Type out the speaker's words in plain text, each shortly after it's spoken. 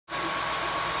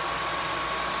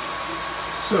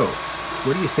So,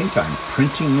 what do you think I'm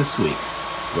printing this week?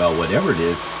 Well, whatever it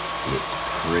is, it's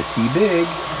pretty big.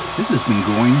 This has been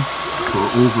going for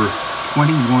over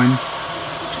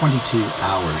 22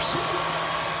 hours.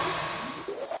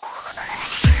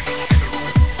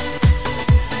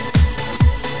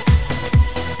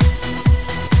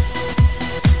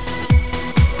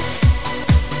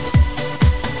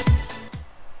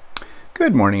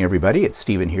 Good morning, everybody. It's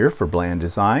Stephen here for Bland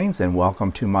Designs, and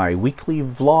welcome to my weekly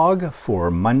vlog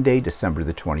for Monday, December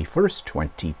the 21st,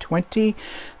 2020,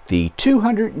 the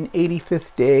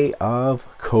 285th day of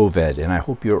COVID. And I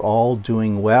hope you're all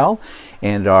doing well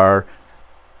and are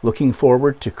looking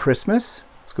forward to Christmas.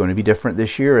 It's going to be different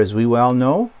this year, as we well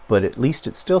know, but at least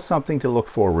it's still something to look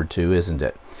forward to, isn't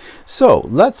it? So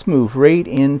let's move right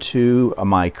into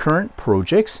my current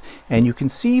projects, and you can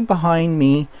see behind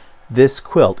me this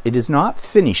quilt. It is not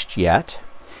finished yet.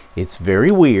 It's very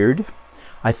weird.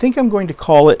 I think I'm going to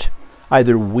call it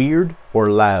either weird or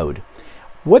loud.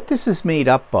 What this is made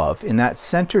up of in that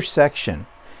center section,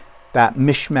 that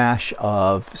mishmash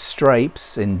of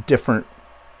stripes and different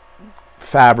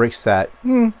fabrics that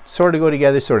sort of go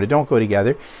together, sort of don't go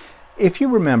together. If you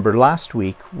remember, last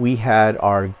week we had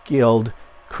our guild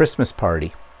Christmas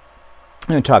party.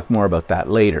 I'm going to talk more about that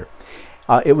later.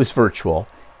 It was virtual.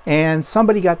 And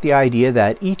somebody got the idea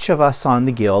that each of us on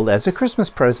the guild, as a Christmas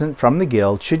present from the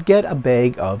guild, should get a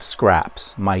bag of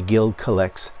scraps. My guild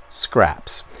collects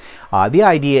scraps. The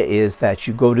idea is that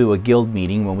you go to a guild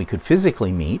meeting when we could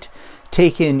physically meet,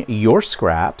 take in your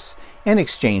scraps, and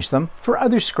exchange them for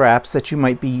other scraps that you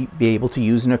might be able to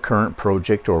use in a current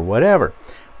project or whatever.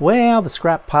 Well, the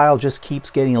scrap pile just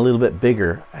keeps getting a little bit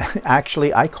bigger.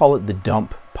 Actually, I call it the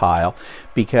dump pile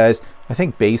because I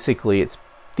think basically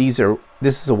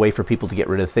this is a way for people to get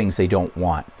rid of things they don't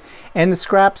want. And the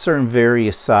scraps are in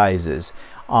various sizes.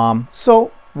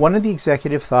 So one of the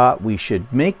executive thought we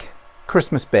should make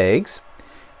Christmas bags,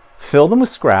 fill them with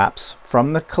scraps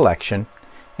from the collection,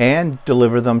 and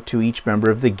deliver them to each member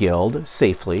of the guild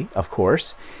safely, of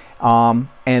course. And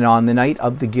on the night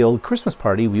of the guild Christmas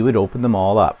party, we would open them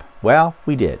all up. Well,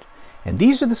 we did. And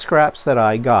these are the scraps that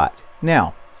I got.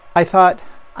 Now, I thought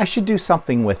I should do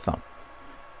something with them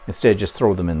instead of just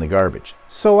throw them in the garbage.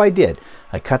 So I did.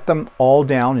 I cut them all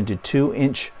down into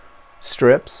 2-inch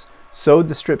strips, sewed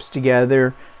the strips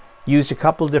together, used a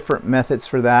couple different methods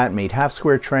for that, made half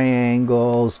square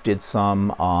triangles, did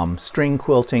some string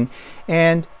quilting,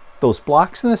 and those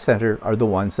blocks in the center are the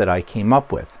ones that I came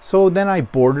up with. So then I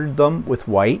bordered them with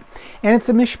white, and it's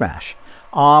a mishmash.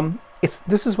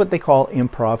 This is what they call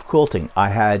improv quilting. I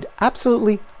had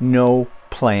absolutely no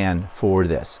plan for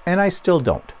this, and I still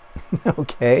don't.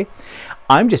 Okay,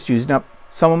 I'm just using up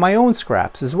some of my own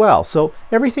scraps as well. So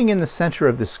everything in the center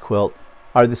of this quilt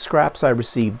are the scraps I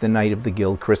received the night of the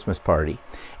guild Christmas party.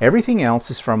 Everything else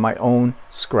is from my own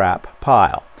scrap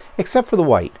pile, except for the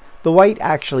white. The white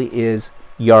actually is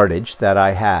yardage that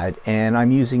I had, and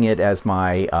I'm using it as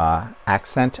my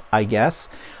accent, I guess,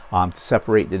 to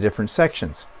separate the different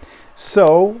sections.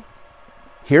 So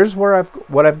here's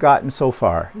what I've gotten so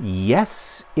far.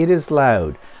 Yes, it is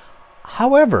loud.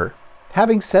 However,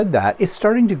 having said that, it's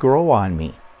starting to grow on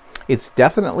me. It's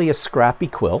definitely a scrappy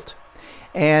quilt,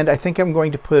 and I think I'm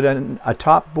going to put a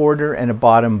top border and a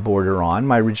bottom border on.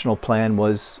 My original plan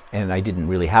was, and I didn't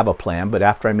really have a plan, but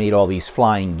after I made all these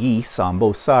flying geese on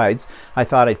both sides, I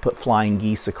thought I'd put flying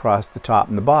geese across the top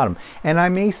and the bottom. And I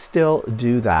may still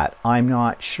do that. I'm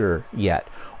not sure yet.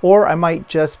 Or I might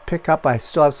just pick up, I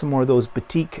still have some more of those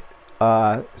batik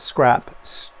scrap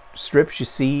strips you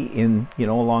see in,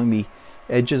 along the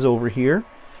edges over here,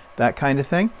 that kind of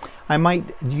thing. I might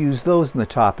use those in the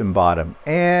top and bottom,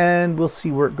 and we'll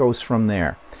see where it goes from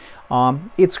there.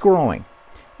 It's growing,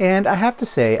 and I have to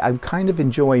say I kind of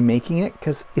enjoy making it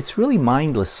because it's really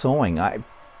mindless sewing. I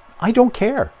don't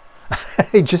care.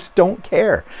 I just don't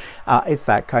care. It's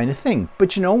that kind of thing.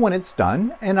 But when it's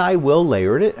done, and I will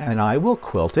layer it and I will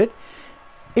quilt it,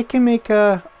 it can make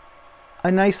a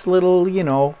nice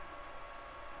little,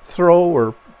 throw,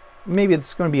 or maybe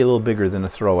it's going to be a little bigger than a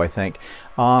throw, I think.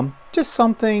 Just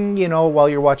something, while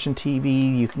you're watching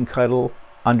TV, you can cuddle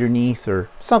underneath or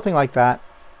something like that.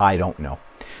 I don't know.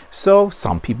 So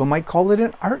some people might call it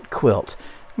an art quilt.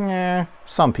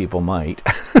 Some people might.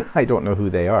 I don't know who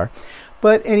they are.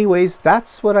 But anyways,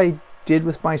 that's what I did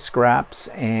with my scraps.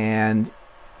 And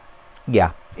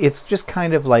yeah, it's just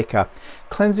kind of like a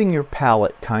cleansing your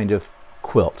palette kind of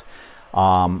quilt.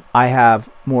 I have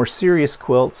more serious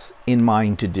quilts in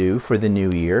mind to do for the new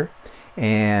year,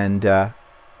 and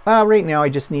right now I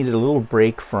just needed a little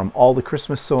break from all the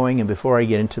Christmas sewing and before I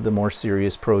get into the more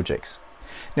serious projects.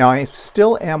 Now I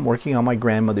still am working on my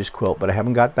grandmother's quilt, but I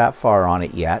haven't got that far on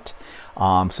it yet.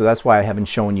 So that's why I haven't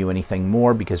shown you anything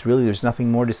more, because really there's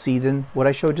nothing more to see than what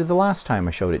I showed you the last time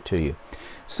I showed it to you.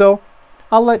 So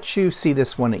I'll let you see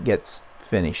this when it gets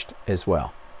finished as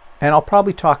well. And I'll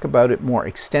probably talk about it more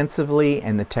extensively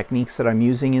and the techniques that I'm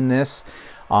using in this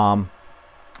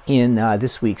in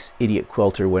this week's Idiot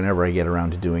Quilter whenever I get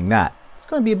around to doing that. It's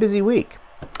going to be a busy week.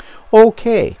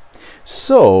 Okay,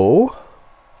 so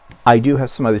I do have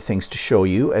some other things to show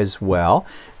you as well.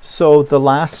 So the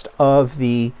last of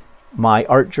my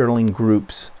art journaling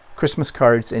group's Christmas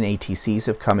cards and ATCs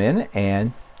have come in,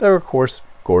 and they're of course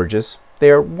gorgeous.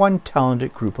 They are one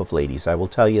talented group of ladies, I will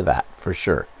tell you that for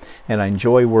sure, and I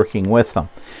enjoy working with them.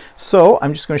 So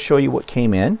I'm just going to show you what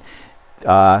came in.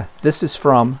 This is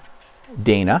from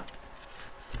Dana.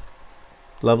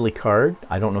 Lovely card.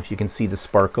 I don't know if you can see the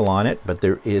sparkle on it, but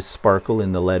there is sparkle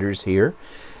in the letters here,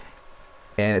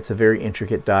 and it's a very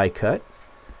intricate die cut.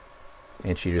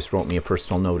 And she just wrote me a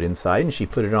personal note inside, and she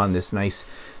put it on this nice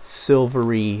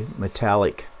silvery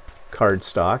metallic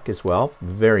cardstock as well.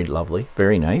 Very lovely,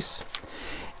 very nice.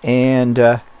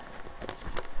 And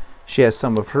she has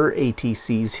some of her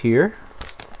ATCs here.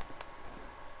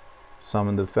 Some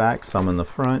in the back, some in the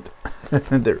front.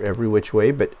 They're every which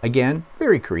way, but again,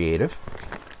 very creative.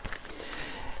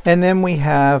 And then we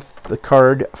have the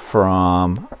card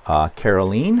from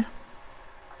Caroline.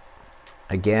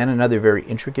 Again, another very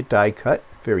intricate die cut,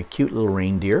 very cute little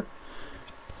reindeer.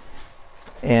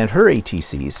 And her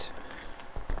ATCs.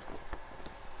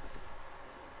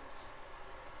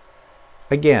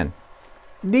 Again,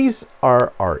 these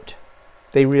are art.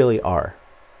 They really are.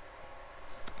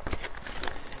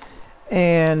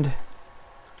 And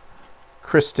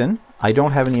Kristen, I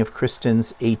don't have any of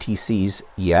Kristen's ATCs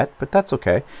yet, but that's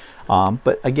okay.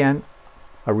 But again,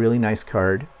 a really nice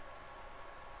card.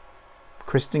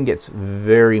 Kristen gets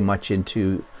very much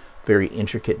into very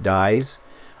intricate dies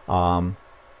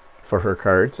for her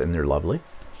cards, and they're lovely.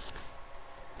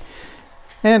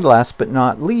 And last but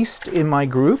not least in my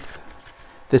group,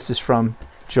 this is from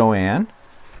Joanne,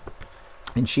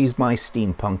 and she's my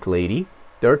steampunk lady.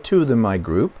 There are two of them in my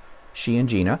group, she and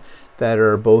Gina, that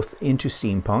are both into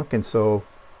steampunk, and so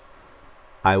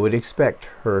I would expect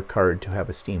her card to have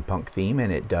a steampunk theme,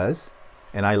 and it does.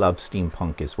 And I love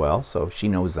steampunk as well, so she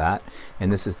knows that. And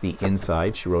this is the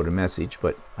inside. She wrote a message,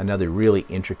 but another really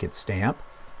intricate stamp.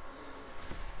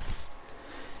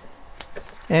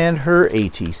 And her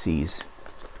ATCs.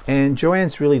 And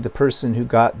Joanne's really the person who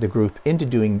got the group into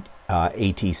doing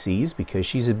ATCs, because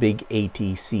she's a big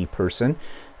ATC person.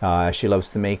 She loves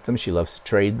to make them. She loves to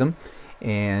trade them.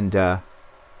 And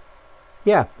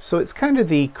yeah, so it's kind of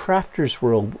the crafter's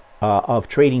world of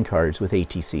trading cards with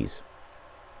ATCs.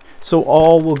 So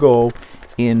all will go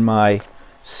in my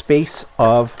space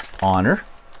of honor,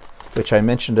 which I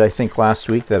mentioned, I think, last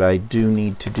week that I do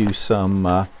need to do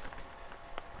some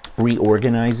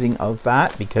reorganizing of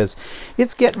that, because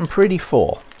it's getting pretty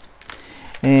full.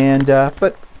 And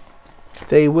but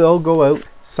they will go out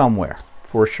somewhere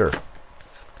for sure.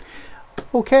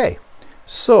 Okay,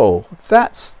 so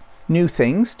that's new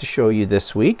things to show you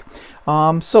this week.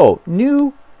 So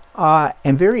new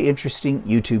and very interesting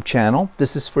YouTube channel.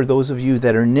 This is for those of you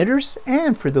that are knitters,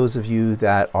 and for those of you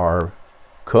that are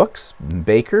cooks,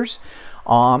 bakers,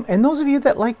 and those of you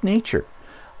that like nature.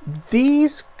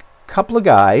 These couple of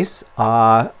guys,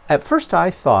 at first I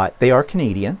thought they are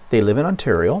Canadian. They live in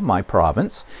Ontario, my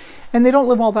province, and they don't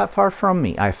live all that far from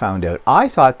me, I found out. I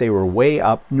thought they were way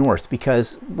up north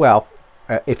because, well,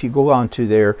 if you go onto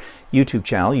their YouTube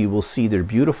channel, you will see their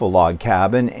beautiful log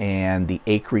cabin and the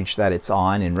acreage that it's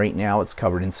on. And right now it's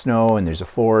covered in snow, and there's a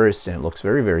forest, and it looks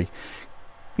very, very,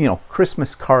 you know,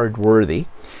 Christmas card worthy.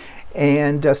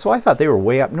 And so I thought they were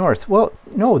way up north. Well,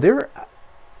 no, they're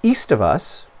east of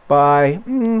us by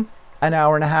an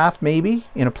hour and a half, maybe,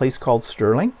 in a place called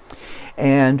Sterling.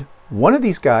 And one of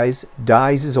these guys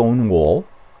dyes his own wool,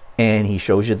 and he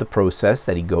shows you the process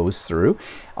that he goes through.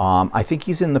 I think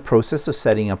he's in the process of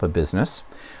setting up a business.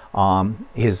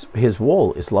 His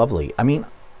wool is lovely. I mean,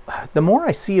 the more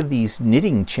I see of these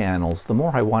knitting channels, the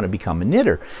more I want to become a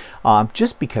knitter,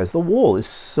 just because the wool is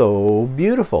so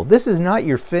beautiful. This is not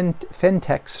your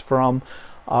Fentex from,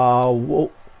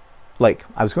 like,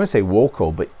 I was going to say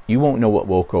Woco, but you won't know what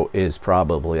Woco is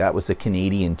probably. That was a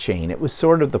Canadian chain. It was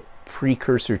sort of the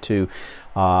precursor to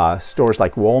stores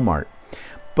like Walmart.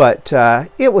 But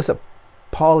it was a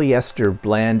polyester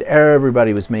blend.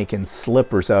 Everybody was making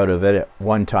slippers out of it at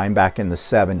one time back in the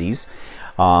 70s.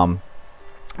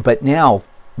 But now,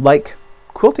 like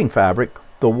quilting fabric,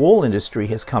 the wool industry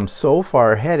has come so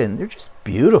far ahead, and they're just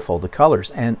beautiful, the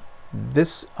colors. And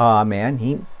this man,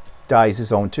 he dyes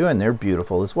his own too, and they're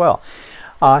beautiful as well.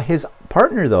 His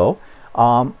partner, though,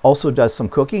 also does some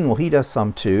cooking. Well, he does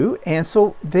some too. And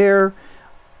so their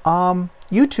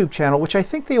YouTube channel, which I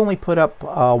think they only put up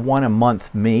one a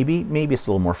month, maybe it's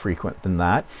a little more frequent than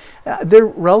that. They're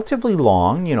relatively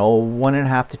long, you know,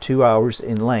 1.5 to 2 hours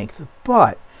in length,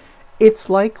 but it's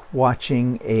like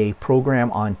watching a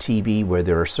program on TV where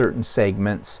there are certain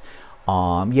segments.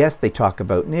 Yes, they talk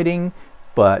about knitting,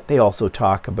 but they also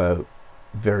talk about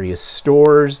various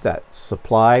stores that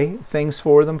supply things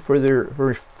for them for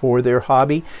their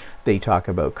hobby. They talk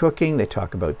about cooking, they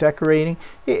talk about decorating.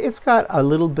 It's got a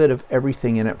little bit of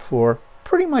everything in it for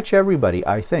pretty much everybody,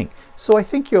 I think. So I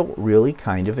think you'll really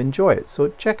kind of enjoy it. So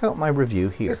check out my review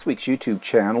here. This week's YouTube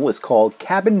channel is called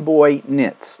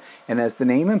Cabinboyknits, and as the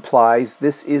name implies,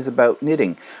 this is about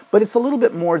knitting. But it's a little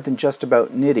bit more than just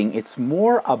about knitting. It's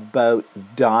more about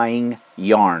dyeing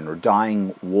yarn or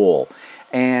dyeing wool.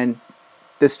 And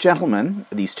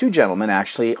these two gentlemen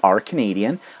actually are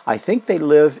Canadian. I think they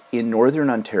live in Northern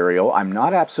Ontario. I'm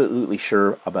not absolutely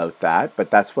sure about that,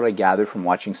 but that's what I gathered from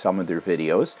watching some of their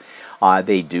videos.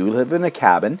 They do live in a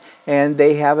cabin, and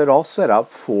they have it all set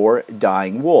up for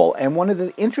dyeing wool. And one of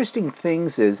the interesting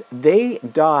things is they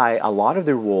dye a lot of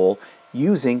their wool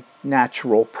using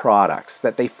natural products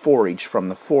that they forage from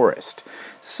the forest.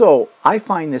 So I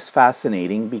find this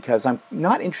fascinating because I'm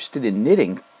not interested in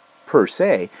knitting per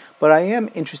se, but I am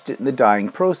interested in the dyeing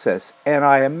process, and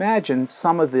I imagine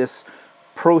some of this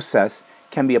process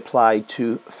can be applied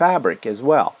to fabric as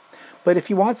well. But if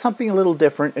you want something a little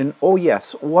different, and oh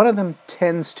yes, one of them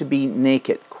tends to be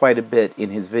naked quite a bit in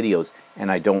his videos, and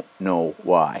I don't know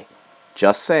why.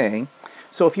 Just saying.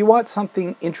 So if you want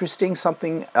something interesting,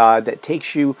 something that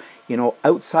takes you, you know,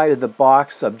 outside of the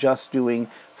box of just doing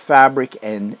fabric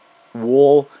and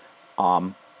wool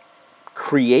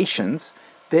creations,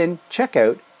 then check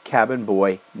out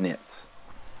Cabinboyknits.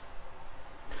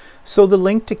 So the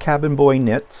link to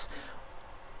Cabinboyknits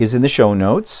is in the show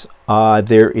notes.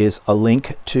 There is a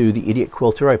link to the Idiot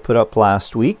Quilter I put up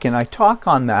last week, and I talk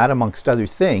on that, amongst other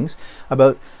things,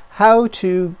 about how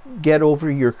to get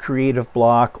over your creative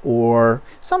block, or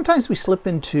sometimes we slip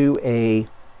into a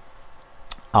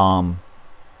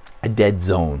dead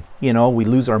zone. You know, we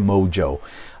lose our mojo,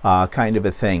 kind of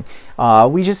a thing.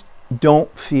 We just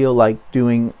don't feel like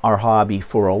doing our hobby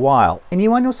for a while. And you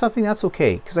want to know something? That's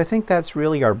okay, because I think that's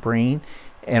really our brain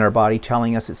and our body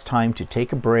telling us it's time to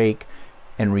take a break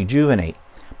and rejuvenate.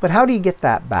 But how do you get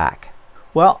that back?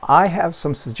 Well, I have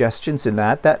some suggestions in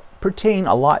that pertain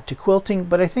a lot to quilting,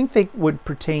 but I think they would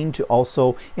pertain to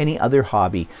also any other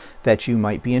hobby that you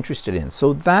might be interested in.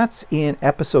 So that's in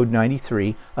episode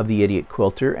 93 of the Idiot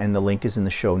Quilter, and the link is in the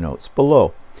show notes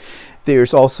below.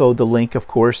 There's also the link, of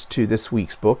course, to this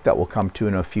week's book that we'll come to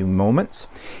in a few moments.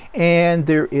 And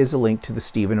there is a link to the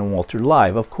Stephen and Walter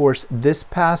Live. Of course, this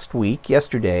past week,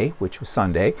 yesterday, which was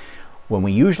Sunday, when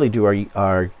we usually do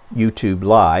our YouTube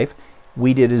Live,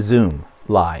 we did a Zoom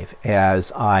Live,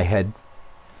 as I had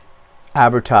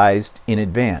advertised in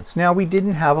advance. Now, we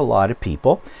didn't have a lot of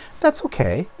people. That's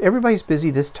okay. Everybody's busy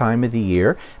this time of the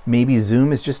year. Maybe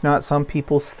Zoom is just not some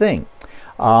people's thing.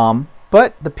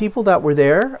 But the people that were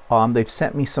there, they've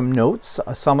sent me some notes,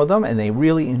 some of them, and they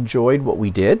really enjoyed what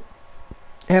we did.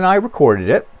 And I recorded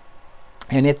it,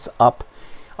 and it's up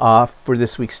for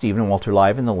this week's Stephen and Walter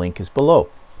Live, and the link is below.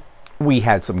 We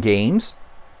had some games,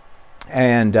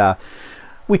 and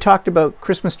we talked about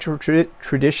Christmas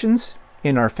traditions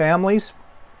in our families,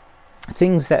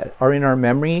 things that are in our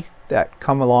memory that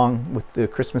come along with the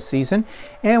Christmas season,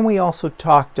 and we also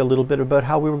talked a little bit about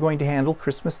how we were going to handle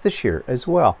Christmas this year as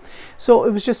well. So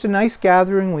it was just a nice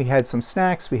gathering. We had some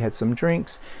snacks, we had some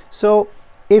drinks. So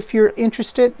if you're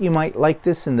interested, you might like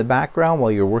this in the background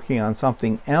while you're working on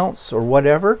something else or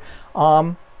whatever.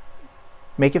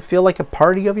 Make it feel like a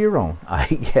party of your own, I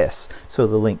guess. So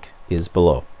the link is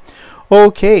below.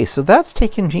 Okay, so that's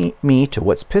taken me to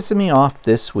what's pissing me off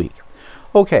this week.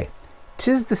 Okay,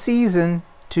 'tis the season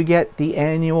to get the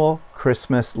annual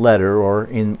Christmas letter, or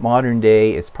in modern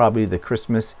day, it's probably the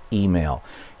Christmas email.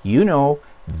 You know,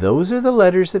 those are the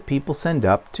letters that people send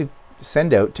out to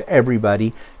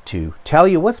everybody to tell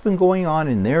you what's been going on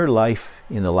in their life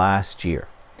in the last year.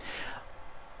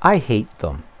 I hate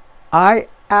them. I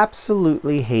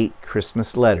absolutely hate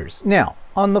Christmas letters. Now,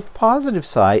 on the positive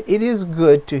side, it is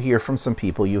good to hear from some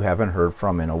people you haven't heard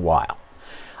from in a while.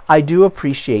 I do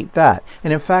appreciate that.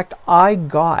 And in fact, I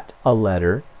got a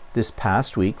letter this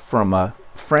past week from a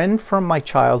friend from my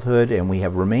childhood, and we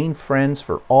have remained friends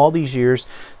for all these years.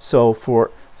 So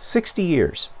for 60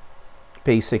 years,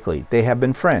 basically, they have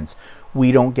been friends.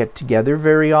 We don't get together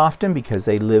very often because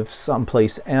they live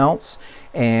someplace else,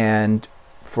 and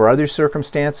For other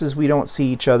circumstances, we don't see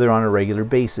each other on a regular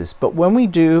basis. But when we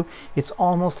do, it's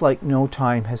almost like no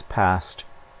time has passed.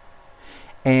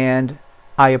 And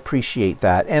I appreciate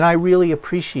that. And I really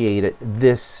appreciated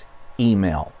this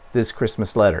email, this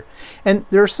Christmas letter. And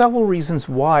there are several reasons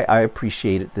why I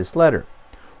appreciated this letter.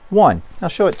 One, I'll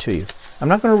show it to you. I'm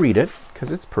not going to read it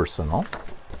because it's personal.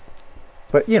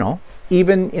 But, you know,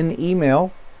 even in the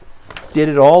email, did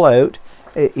it all out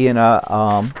in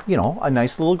a, you know, a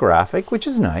nice little graphic, which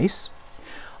is nice.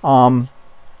 But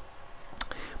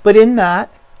in that,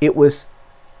 it was,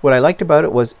 what I liked about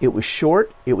it was it was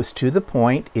short, it was to the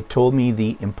point, it told me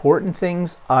the important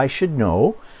things I should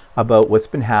know about what's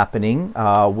been happening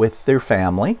with their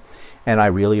family, and I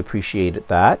really appreciated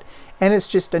that. And it's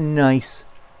just a nice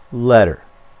letter,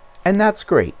 and that's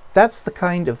great. That's the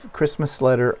kind of Christmas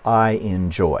letter I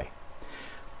enjoy.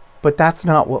 But that's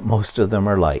not what most of them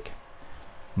are like.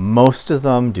 Most of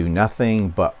them do nothing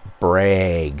but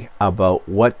brag about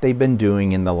what they've been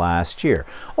doing in the last year.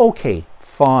 Okay,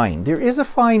 fine. There is a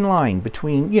fine line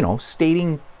between, you know,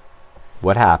 stating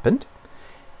what happened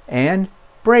and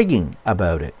bragging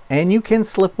about it. And you can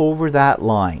slip over that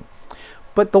line.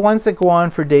 But the ones that go on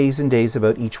for days and days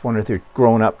about each one of their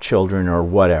grown-up children or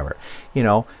whatever. You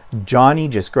know, Johnny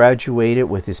just graduated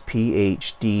with his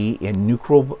PhD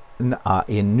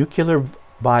in nuclear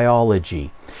biology.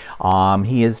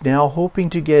 He is now hoping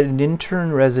to get an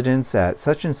intern residence at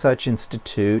such and such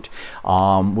institute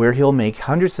where he'll make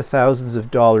hundreds of thousands of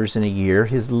dollars in a year.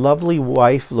 His lovely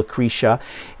wife, Lucretia,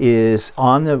 is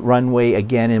on the runway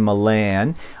again in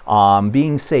Milan,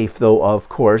 being safe though, of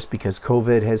course, because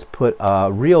COVID has put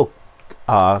a real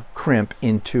crimp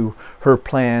into her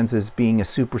plans as being a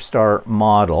superstar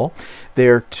model.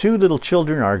 Their two little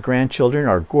children, our grandchildren,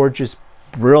 are gorgeous,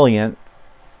 brilliant,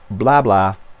 blah,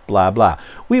 blah, blah, blah.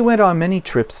 We went on many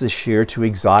trips this year to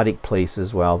exotic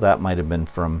places. Well, that might have been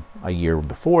from a year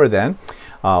before then,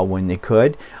 when they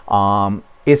could.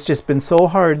 It's just been so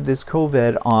hard, this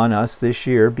COVID, on us this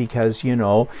year because, you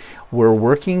know, we're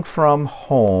working from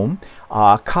home.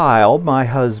 Kyle, my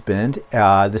husband,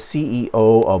 the CEO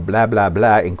of blah, blah,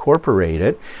 blah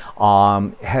Incorporated,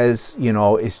 has, you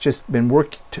know, it's just been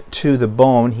worked to the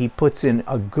bone. He puts in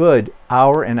a good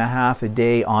hour and a half a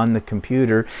day on the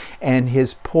computer, and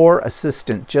his poor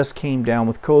assistant just came down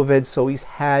with COVID, so he's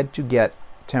had to get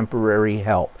temporary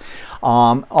help.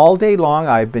 All day long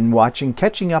I've been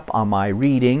catching up on my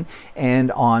reading and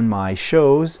on my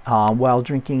shows while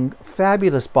drinking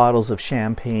fabulous bottles of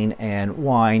champagne and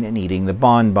wine and eating the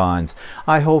bonbons.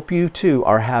 I hope you too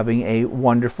are having a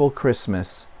wonderful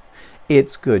Christmas.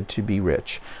 It's good to be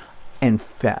rich and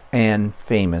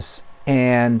famous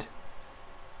and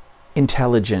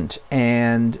intelligent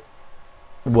and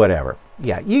whatever.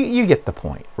 Yeah, you get the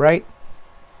point, right?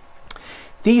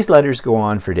 These letters go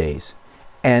on for days,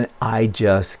 and I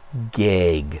just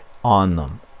gag on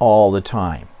them all the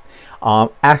time.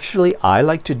 Actually, I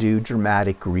like to do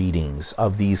dramatic readings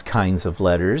of these kinds of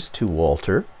letters to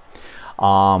Walter,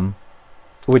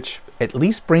 which at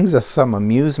least brings us some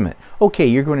amusement. Okay,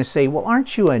 you're going to say, well,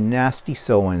 aren't you a nasty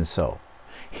so-and-so?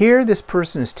 Here, this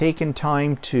person has taken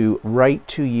time to write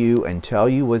to you and tell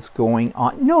you what's going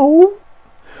on. No!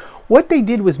 What they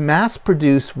did was mass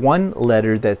produce one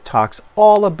letter that talks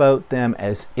all about them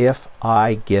as if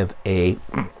I give a,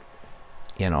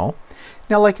 you know.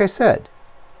 Now, like I said,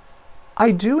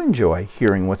 I do enjoy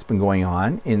hearing what's been going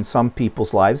on in some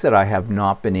people's lives that I have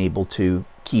not been able to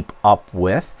keep up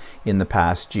with in the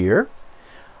past year.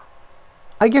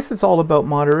 I guess it's all about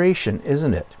moderation,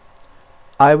 isn't it?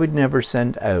 I would never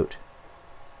send out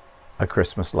a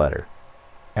Christmas letter,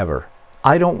 ever.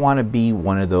 I don't want to be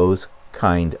one of those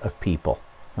kind of people,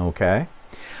 okay?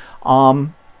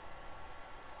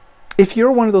 If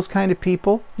you're one of those kind of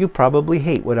people, you probably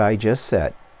hate what I just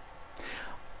said.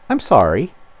 I'm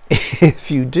sorry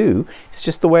if you do. It's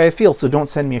just the way I feel, so don't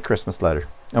send me a Christmas letter,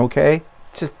 okay?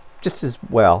 Just as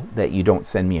well that you don't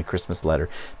send me a Christmas letter,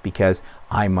 because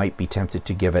I might be tempted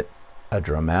to give it a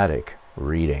dramatic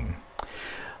reading.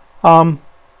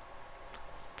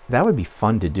 That would be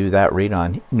fun to do that read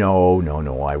on. No,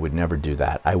 I would never do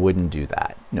that. I wouldn't do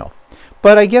that. No.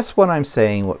 But I guess what I'm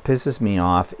saying, what pisses me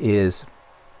off is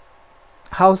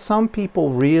how some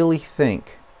people really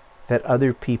think that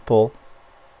other people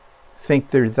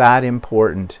think they're that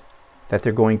important that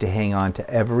they're going to hang on to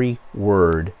every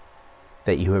word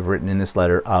that you have written in this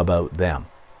letter about them.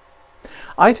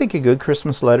 I think a good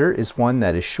Christmas letter is one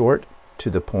that is short, to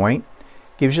the point,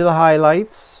 gives you the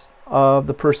highlights of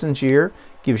the person's year,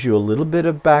 gives you a little bit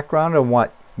of background on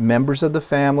what members of the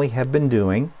family have been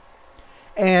doing,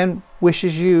 and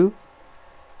wishes you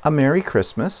a Merry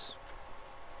Christmas.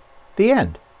 The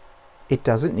end. It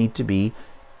doesn't need to be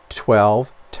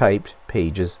 12 typed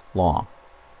pages long.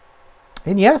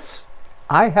 And yes,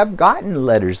 I have gotten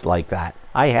letters like that.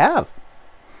 I have.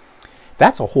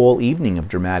 That's a whole evening of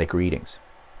dramatic readings.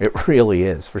 It really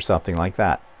is for something like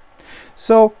that.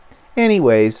 So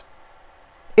anyways,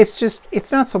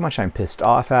 it's not so much I'm pissed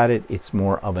off at it. It's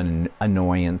more of an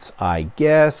annoyance, I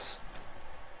guess.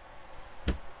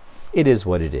 It is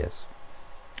what it is.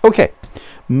 Okay,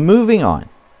 moving on.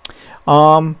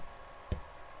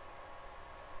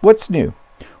 What's new?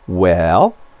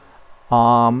 Well,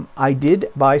 I did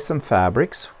buy some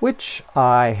fabrics, which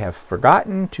I have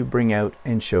forgotten to bring out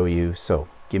and show you, so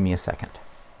give me a second.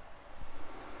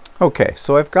 Okay,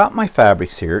 so I've got my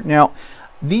fabrics here. Now,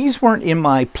 these weren't in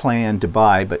my plan to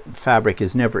buy, but fabric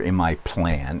is never in my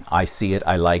plan. I see it,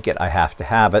 I like it, I have to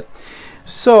have it.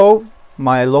 So,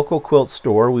 my local quilt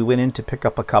store, we went in to pick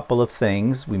up a couple of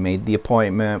things. We made the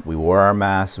appointment, we wore our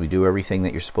masks, we do everything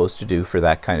that you're supposed to do for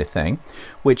that kind of thing,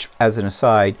 which, as an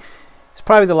aside, it's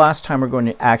probably the last time we're going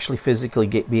to actually physically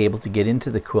be able to get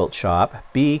into the quilt shop,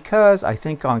 because I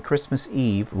think on Christmas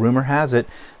Eve, rumor has it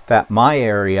that my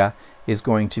area is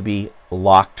going to be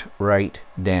locked right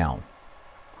down.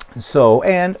 So,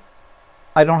 and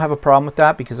I don't have a problem with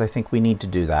that because I think we need to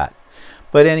do that.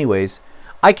 But anyways,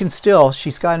 I can still,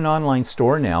 she's got an online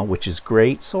store now, which is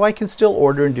great, so I can still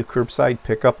order and do curbside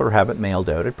pickup or have it mailed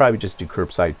out. I'd probably just do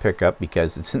curbside pickup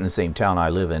because it's in the same town I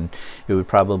live in. It would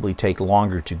probably take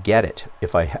longer to get it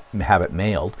if I have it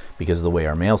mailed because of the way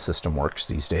our mail system works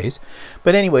these days.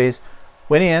 But anyways,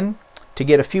 went in to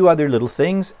get a few other little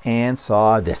things and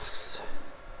saw this.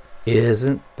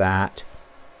 Isn't that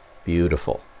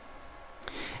beautiful?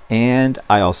 And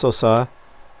I also saw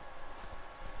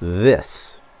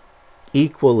this.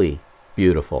 Equally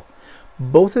beautiful.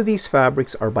 Both of these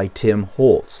fabrics are by Tim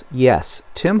Holtz. Yes,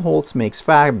 Tim Holtz makes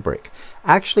fabric.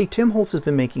 Actually, Tim Holtz has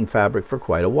been making fabric for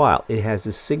quite a while. It has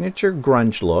his signature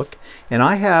grunge look, and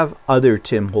I have other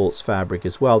Tim Holtz fabric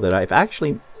as well that I've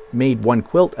actually made one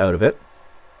quilt out of it.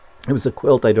 It was a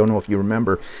quilt, I don't know if you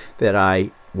remember, that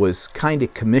I was kind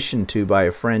of commissioned to by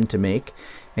a friend to make,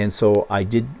 and so I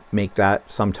did make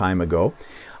that some time ago.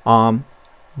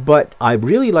 But I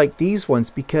really like these ones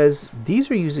because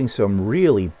these are using some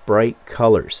really bright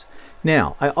colors.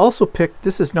 Now, I also picked,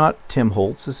 this is not Tim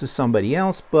Holtz, this is somebody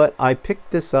else, but I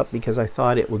picked this up because I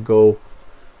thought it would go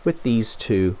with these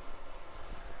two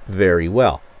very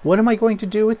well. What am I going to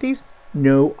do with these?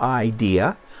 No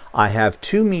idea. I have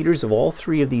 2 meters of all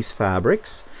 3 of these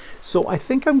fabrics, so I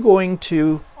think I'm going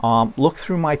to look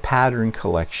through my pattern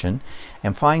collection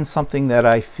and find something that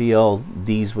I feel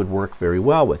these would work very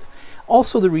well with.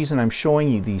 Also, the reason I'm showing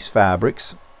you these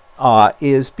fabrics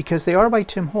is because they are by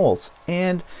Tim Holtz,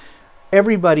 and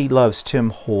everybody loves Tim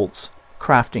Holtz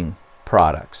crafting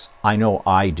products. I know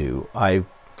I do. I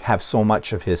have so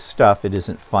much of his stuff, it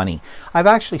isn't funny. I've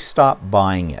actually stopped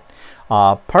buying it,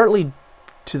 partly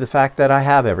to the fact that I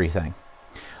have everything.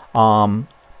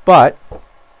 But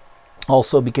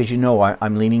also because, you know,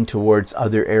 I'm leaning towards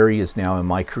other areas now in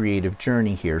my creative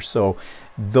journey here, so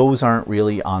those aren't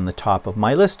really on the top of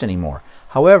my list anymore.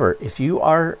 However, if you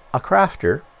are a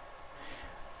crafter,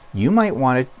 you might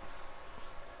want to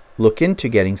look into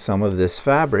getting some of this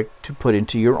fabric to put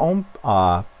into your own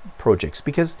projects,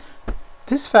 because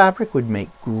this fabric would make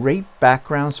great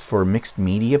backgrounds for mixed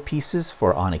media pieces,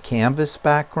 for on a canvas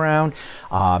background,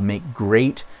 make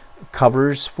great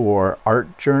covers for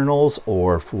art journals,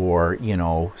 or for, you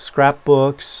know,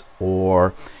 scrapbooks,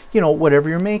 or, you know, whatever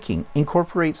you're making.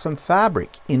 Incorporate some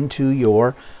fabric into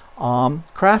your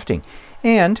crafting.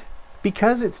 And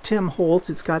because it's Tim Holtz,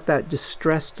 it's got that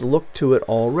distressed look to it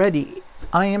already,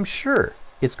 I am sure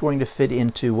it's going to fit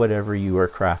into whatever you are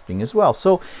crafting as well.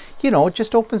 So, you know, it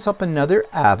just opens up another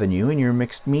avenue in your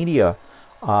mixed media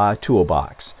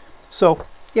toolbox. So,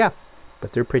 yeah,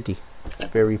 but they're pretty,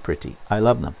 very pretty. I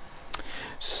love them.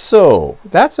 So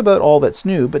that's about all that's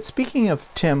new. But speaking of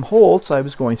Tim Holtz, I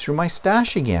was going through my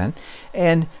stash again,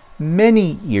 and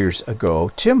many years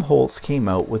ago, Tim Holtz came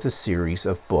out with a series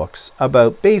of books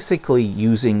about basically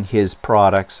using his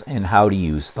products and how to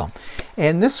use them.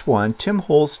 And this one, Tim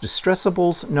Holtz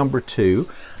Distressables #2,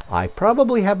 I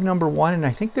probably have #1, and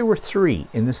I think there were 3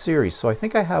 in the series, so I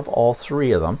think I have all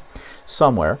 3 of them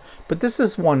somewhere. But this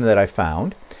is one that I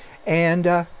found,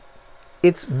 and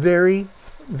it's very,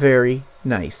 very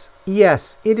nice.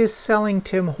 Yes, it is selling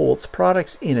Tim Holtz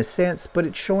products in a sense, but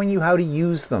it's showing you how to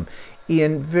use them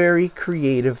in very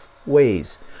creative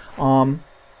ways.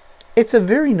 It's a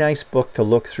very nice book to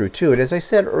look through too. And as I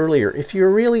said earlier, if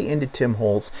you're really into Tim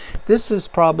Holtz, this is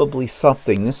probably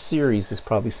something, this series is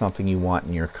probably something you want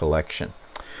in your collection.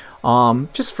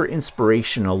 just for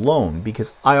inspiration alone,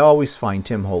 because I always find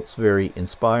Tim Holtz very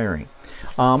inspiring.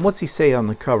 What's he say on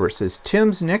the cover? It says,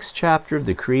 Tim's next chapter of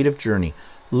the creative journey.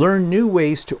 Learn new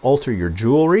ways to alter your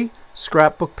jewelry,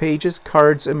 scrapbook pages,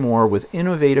 cards, and more with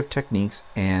innovative techniques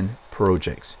and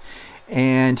projects.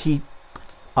 And he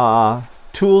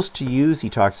tools to use, he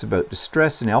talks about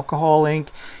distress and alcohol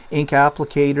ink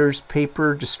applicators,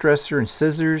 paper distresser and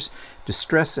scissors,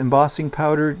 distress embossing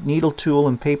powder, needle tool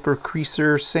and paper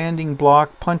creaser, sanding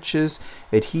block, punches,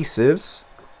 adhesives.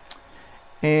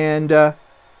 And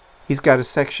he's got a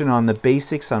section on the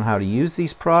basics on how to use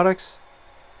these products.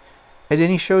 And then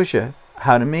he shows you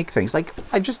how to make things. Like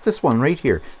just this one right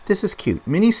here. This is cute.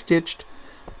 Mini stitched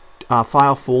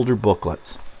file folder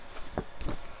booklets.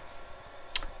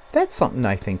 That's something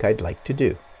I think I'd like to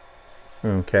do.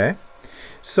 Okay.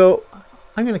 So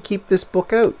I'm going to keep this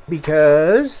book out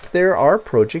because there are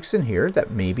projects in here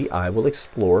that maybe I will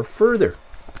explore further.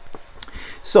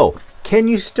 So, can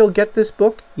you still get this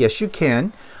book? Yes, you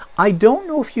can. I don't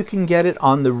know if you can get it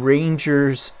on the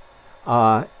Rangers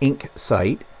Inc.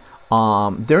 site.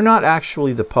 They're not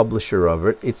actually the publisher of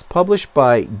it. It's published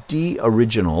by D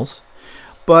Originals.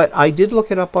 But I did look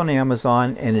it up on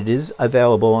Amazon, and it is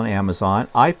available on Amazon.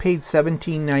 I paid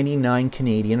 $17.99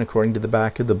 Canadian, according to the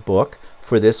back of the book,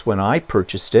 for this when I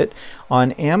purchased it.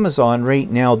 On Amazon right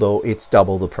now, though, it's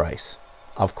double the price,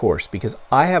 of course, because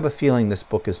I have a feeling this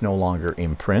book is no longer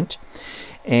in print.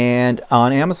 And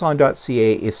on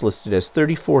Amazon.ca, it's listed as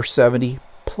 $34.70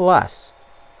 plus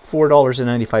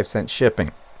 $4.95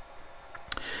 shipping.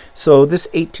 So this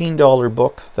 $18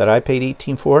 book that I paid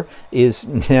 $18 for is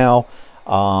now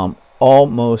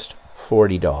almost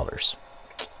 $40.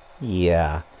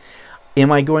 Yeah.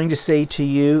 Am I going to say to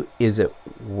you, is it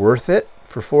worth it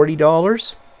for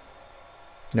 $40?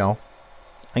 No.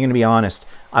 I'm going to be honest.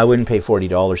 I wouldn't pay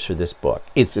 $40 for this book.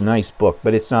 It's a nice book,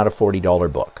 but it's not a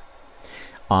 $40 book.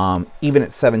 Even at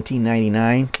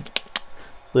 $17.99, a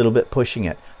little bit pushing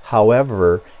it.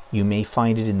 However, you may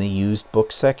find it in the used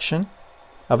book section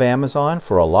of Amazon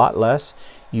for a lot less.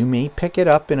 You may pick it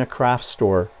up in a craft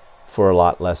store for a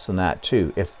lot less than that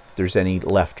too, if there's any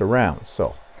left around.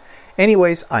 So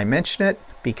anyways, I mention it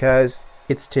because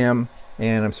it's Tim,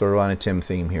 and I'm sort of on a Tim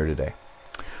theme here today.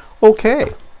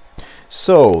 Okay,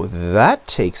 so that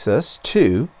takes us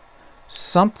to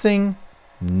something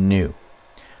new.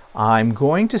 I'm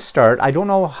going to start, I don't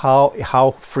know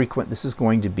how frequent this is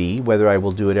going to be, whether I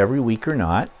will do it every week or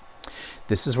not.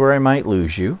 This is where I might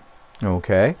lose you,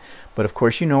 okay? But of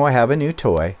course, you know I have a new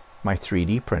toy, my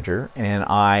 3D printer, and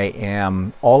I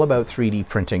am all about 3D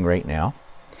printing right now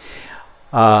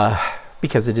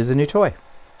because it is a new toy.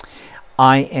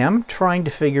 I am trying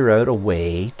to figure out a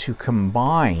way to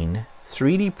combine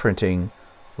 3D printing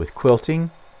with quilting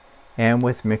and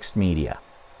with mixed media.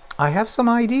 I have some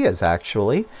ideas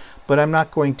actually, but I'm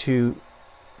not going to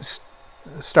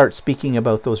start speaking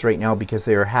about those right now because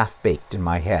they are half-baked in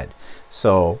my head.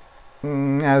 So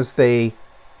as they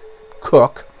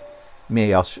cook,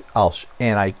 maybe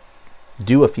and I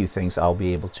do a few things, I'll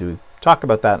be able to talk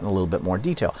about that in a little bit more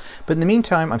detail. But in the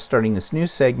meantime, I'm starting this new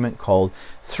segment called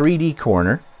 3D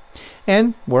Corner,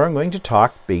 and where I'm going to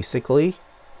talk basically,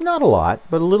 not a lot,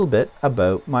 but a little bit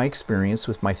about my experience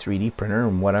with my 3D printer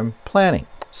and what I'm planning.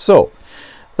 So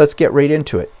let's get right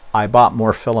into it. I bought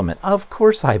more filament. Of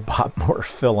course I bought more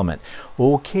filament.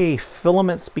 Okay,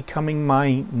 filament's becoming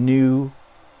my new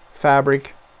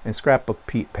fabric and scrapbook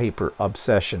paper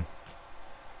obsession.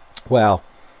 Well,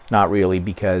 not really,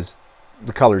 because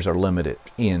the colors are limited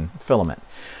in filament.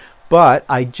 But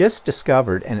I just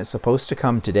discovered, and it's supposed to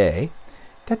come today,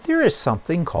 that there is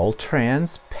something called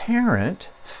transparent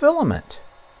filament.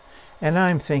 And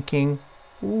I'm thinking,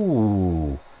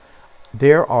 ooh,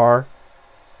 there are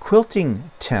quilting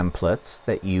templates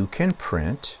that you can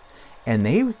print, and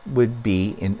they would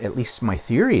be, in at least my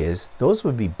theory is, those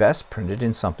would be best printed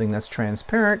in something that's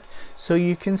transparent so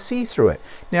you can see through it.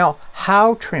 Now,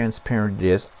 how transparent it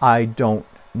is, I don't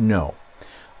know.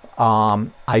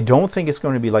 I don't think it's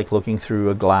going to be like looking through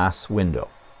a glass window,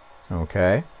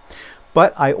 okay?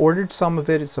 But I ordered some of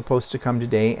it. It's supposed to come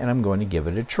today, and I'm going to give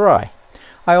it a try.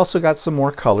 I also got some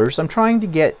more colors. I'm trying to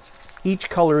get each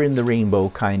color in the rainbow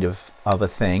kind of a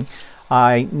thing.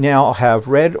 I now have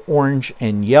red, orange,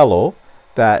 and yellow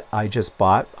that I just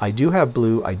bought. I do have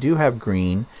blue, I do have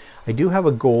green, I do have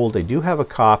a gold, I do have a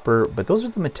copper, but those are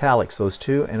the metallics, those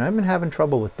two, and I've been having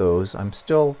trouble with those. I'm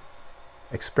still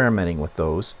experimenting with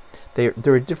those. They're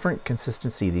a different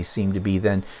consistency, these seem to be,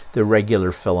 than the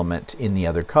regular filament in the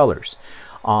other colors.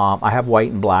 I have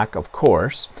white and black, of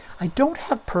course. I don't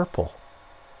have purple,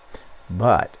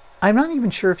 but I'm not even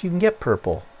sure if you can get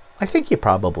purple. I think you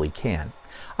probably can.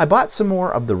 I bought some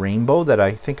more of the rainbow that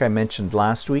I think I mentioned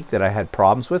last week that I had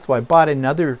problems with. Well, I bought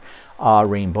another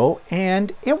rainbow,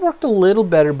 and it worked a little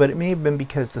better, but it may have been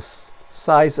because the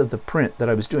size of the print that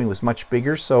I was doing was much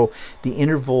bigger, so the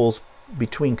intervals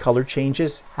between color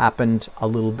changes happened a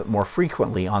little bit more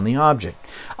frequently on the object.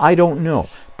 I don't know,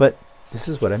 but this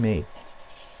is what I made.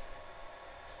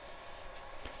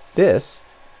 This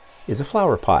is a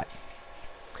flower pot.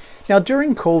 Now,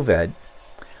 during COVID,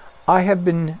 I have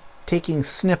been taking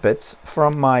snippets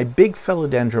from my big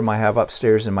philodendron I have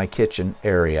upstairs in my kitchen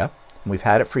area. We've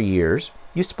had it for years.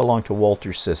 Used to belong to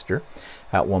Walter's sister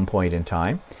at one point in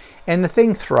time. And the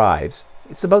thing thrives.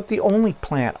 It's about the only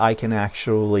plant I can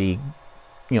actually,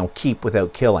 keep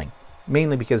without killing,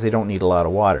 mainly because they don't need a lot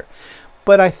of water.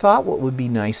 But I thought what would be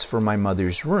nice for my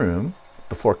mother's room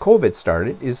before COVID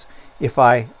started is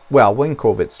when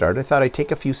COVID started, I thought I'd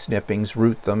take a few snippings,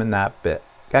 root them and that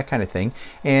kind of thing.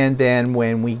 And then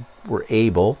when we were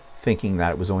able, thinking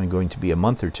that it was only going to be a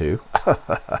month or two,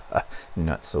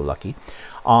 not so lucky,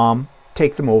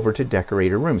 take them over to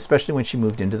decorate her room, especially when she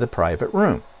moved into the private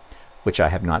room, which I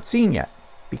have not seen yet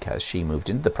because she moved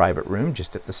into the private room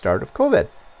just at the start of COVID.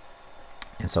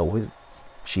 And so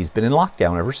she's been in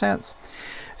lockdown ever since.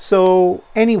 So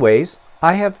anyways,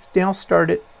 I have now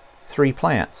started 3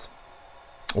 plants.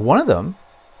 One of them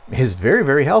is very,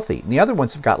 very healthy. And the other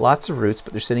ones have got lots of roots,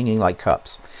 but they're sitting in like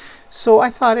cups. So I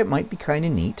thought it might be kind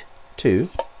of neat to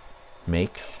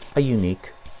make a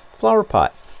unique flower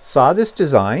pot. Saw this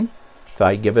design, thought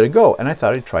I'd give it a go, and I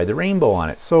thought I'd try the rainbow on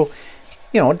it. So,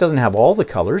 it doesn't have all the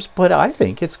colors, but I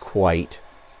think it's quite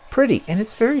pretty, and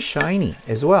it's very shiny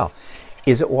as well.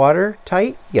 Is it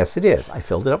watertight? Yes, it is. I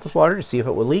filled it up with water to see if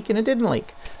it would leak, and it didn't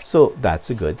leak. So that's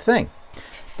a good thing.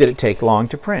 Did it take long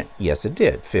to print? Yes, it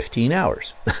did. 15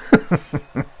 hours.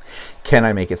 Can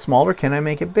I make it smaller? Can I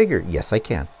make it bigger? Yes, I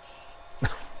can.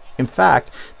 In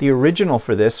fact, the original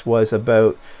for this was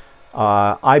about,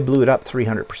 I blew it up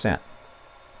 300%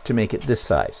 to make it this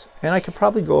size. And I could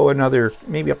probably go another,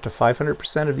 maybe up to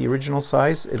 500% of the original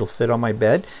size. It'll fit on my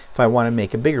bed if I want to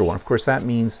make a bigger one. Of course, that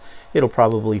means it'll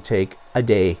probably take a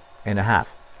day and a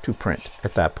half to print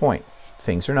at that point.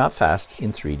 Things are not fast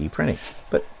in 3D printing,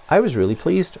 but I was really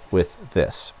pleased with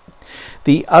this.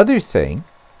 The other thing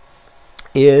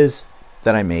is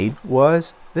that I made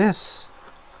was this.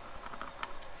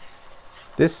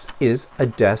 This is a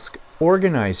desk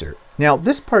organizer. Now,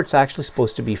 this part's actually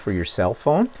supposed to be for your cell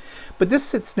phone, but this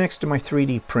sits next to my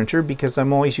 3D printer because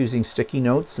I'm always using sticky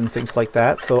notes and things like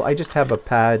that. So I just have a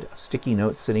pad of sticky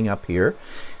notes sitting up here.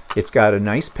 It's got a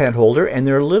nice pen holder, and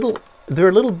they're a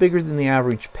little bigger than the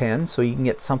average pen, so you can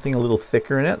get something a little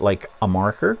thicker in it, like a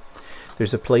marker.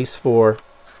 There's a place for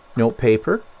note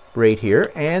paper right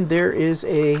here, and there is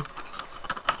the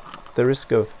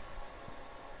risk of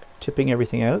tipping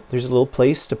everything out, there's a little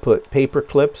place to put paper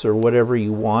clips or whatever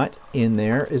you want in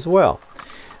there as well.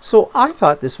 So I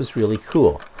thought this was really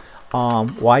cool.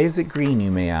 Why is it green,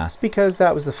 you may ask? Because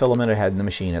that was the filament I had in the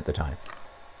machine at the time.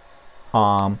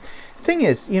 Thing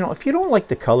is, if you don't like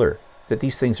the color that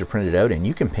these things are printed out in,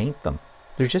 you can paint them.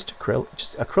 They're just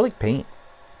acrylic paint.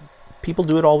 People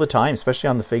do it all the time, especially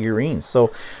on the figurines.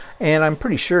 So, and I'm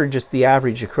pretty sure just the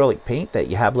average acrylic paint that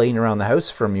you have laying around the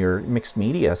house from your mixed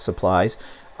media supplies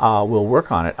will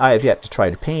work on it. I have yet to try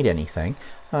to paint anything.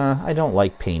 I don't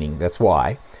like painting, that's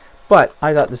why. But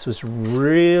I thought this was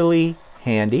really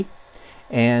handy,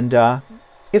 and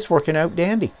it's working out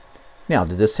dandy. Now,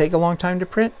 did this take a long time to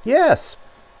print? Yes.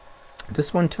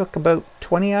 This one took about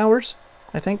 20 hours,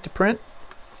 I think, to print.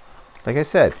 Like I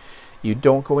said, you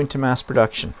don't go into mass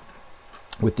production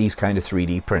with these kind of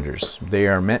 3D printers. They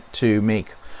are meant to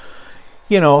make,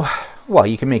 well,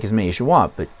 you can make as many as you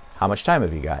want, but how much time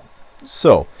have you got?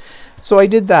 So I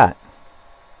did that.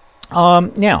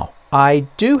 Now, I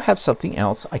do have something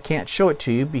else. I can't show it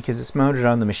to you because it's mounted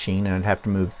on the machine and I'd have to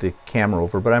move the camera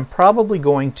over, but I'm probably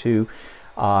going to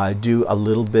do a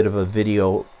little bit of a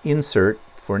video insert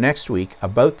for next week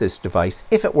about this device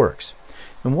if it works.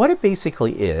 And what it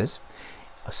basically is,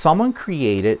 someone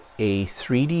created a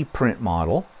 3D print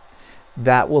model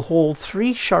that will hold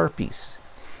 3 Sharpies.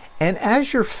 And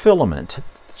as your filament,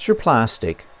 your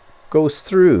plastic, goes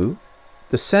through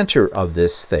the center of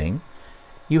this thing,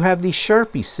 you have these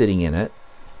Sharpies sitting in it,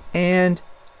 and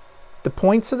the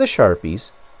points of the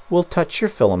Sharpies will touch your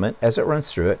filament as it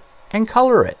runs through it and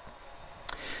color it.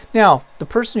 Now, the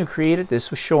person who created this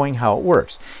was showing how it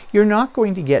works. You're not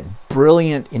going to get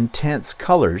brilliant, intense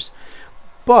colors,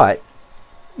 but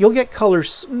you'll get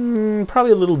colors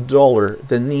probably a little duller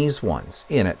than these ones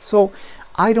in it. So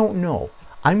I don't know.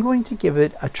 I'm going to give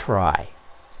it a try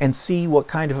and see what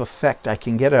kind of effect I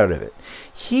can get out of it.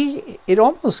 It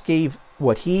almost gave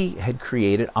what he had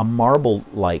created, a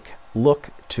marble-like look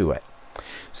to it.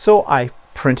 So I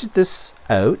printed this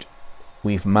out.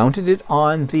 We've mounted it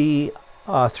on the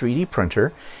 3D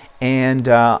printer, and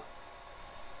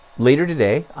later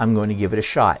today I'm going to give it a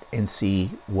shot and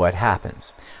see what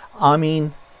happens. I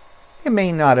mean, it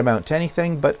may not amount to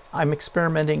anything, but I'm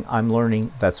experimenting, I'm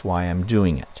learning, that's why I'm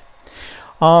doing it.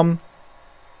 What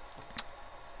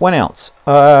else?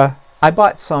 I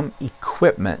bought some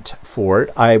equipment for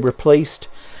it. I replaced,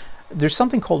 there's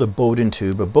something called a Bowden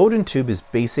tube. A Bowden tube is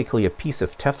basically a piece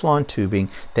of Teflon tubing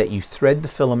that you thread the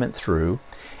filament through,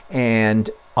 and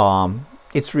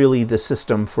it's really the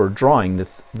system for drawing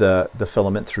the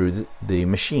filament through the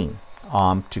machine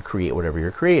to create whatever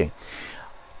you're creating.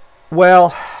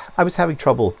 Well, I was having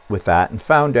trouble with that and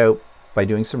found out by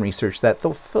doing some research that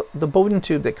the Bowden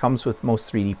tube that comes with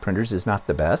most 3D printers is not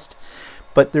the best.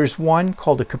 But there's one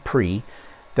called a Capri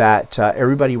that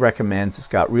everybody recommends. It's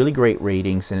got really great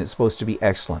ratings and it's supposed to be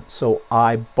excellent. So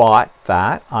I bought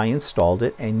that, I installed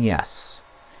it, and yes,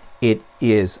 it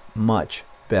is much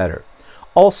better.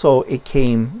 Also,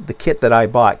 the kit that I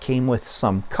bought came with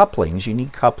some couplings. You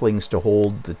need couplings to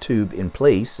hold the tube in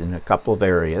place in a couple of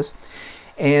areas.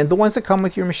 And the ones that come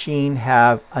with your machine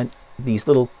have these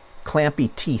little clampy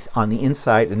teeth on the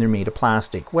inside, and they're made of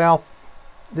plastic. Well,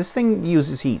 this thing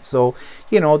uses heat, so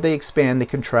they expand, they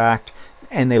contract,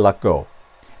 and they let go,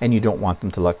 and you don't want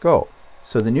them to let go.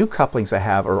 So the new couplings I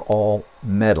have are all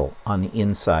metal on the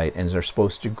inside, and they're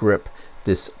supposed to grip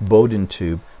this Bowden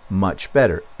tube much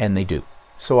better, and they do.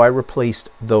 So I replaced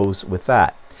those with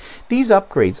that. These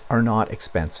upgrades are not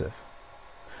expensive,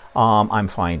 I'm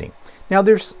finding. Now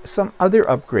there's some other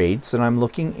upgrades that I'm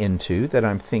looking into that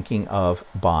I'm thinking of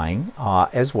buying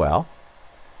as well.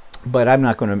 But I'm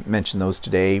not going to mention those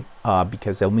today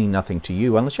because they'll mean nothing to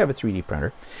you unless you have a 3D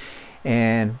printer.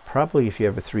 And probably if you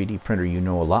have a 3D printer, you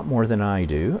know a lot more than I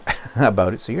do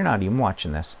about it, so you're not even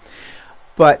watching this.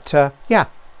 But yeah,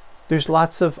 there's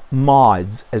lots of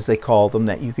mods, as they call them,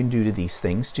 that you can do to these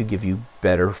things to give you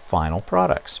better final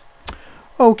products.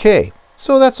 Okay,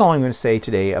 so that's all I'm going to say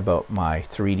today about my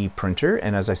 3D printer.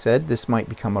 And as I said, this might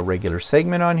become a regular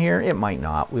segment on here. It might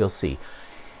not. We'll see.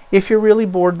 If you're really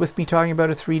bored with me talking about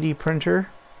a 3D printer,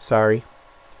 sorry,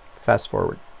 fast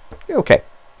forward. Okay,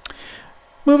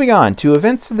 moving on to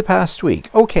events of the past week.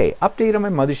 Okay, update on my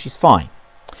mother, she's fine.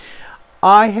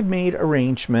 I had made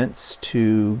arrangements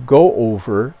to go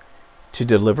over to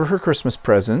deliver her Christmas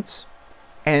presents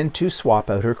and to swap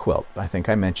out her quilt. I think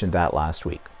I mentioned that last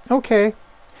week. Okay,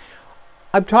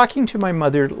 I'm talking to my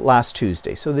mother last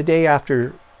Tuesday, so the day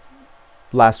after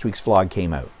last week's vlog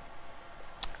came out.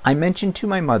 I mentioned to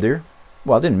my mother,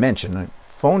 well, I didn't mention, I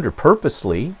phoned her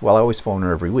purposely. Well, I always phone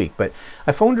her every week, but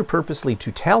I phoned her purposely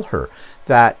to tell her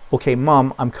that, okay,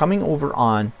 Mom, I'm coming over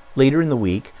on later in the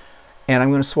week and I'm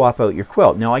going to swap out your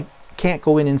quilt. Now, I can't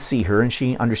go in and see her, and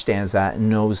she understands that and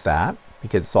knows that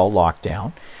because it's all locked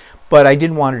down. But I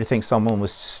didn't want her to think someone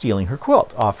was stealing her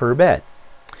quilt off her bed.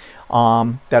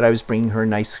 That I was bringing her a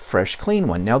nice, fresh, clean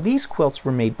one. Now, these quilts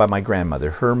were made by my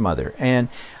grandmother, her mother, and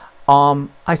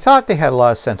I thought they had a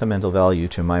lot of sentimental value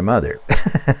to my mother.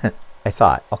 I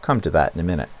thought. I'll come to that in a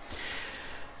minute.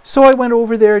 So I went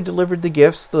over there, delivered the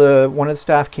gifts. One of the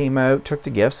staff came out, took the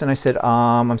gifts, and I said,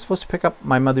 I'm supposed to pick up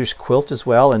my mother's quilt as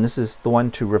well, and this is the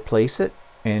one to replace it.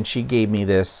 And she gave me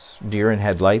this deer in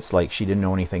headlights like she didn't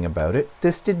know anything about it.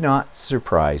 This did not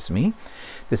surprise me.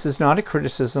 This is not a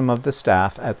criticism of the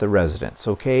staff at the residence,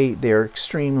 okay? They're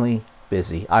extremely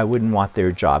busy. I wouldn't want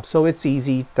their job. So it's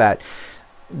easy that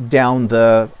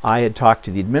I had talked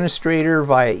to the administrator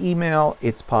via email.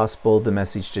 It's possible the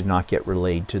message did not get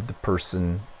relayed to the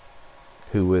person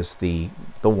who was the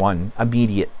one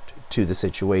immediate to the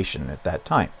situation at that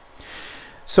time.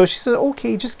 So she said,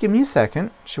 okay, just give me a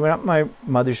second. She went up my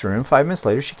mother's room. 5 minutes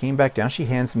later, she came back down. She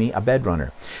hands me a bed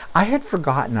runner. I had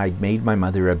forgotten I'd made my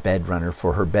mother a bed runner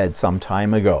for her bed some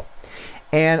time ago.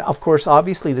 And of course,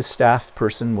 obviously the staff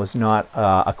person was not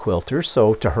a quilter,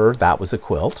 so to her that was a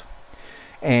quilt.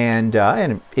 And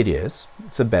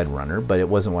it's a bed runner, but it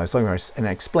wasn't what I was looking for. And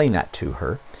I explained that to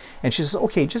her. And she says,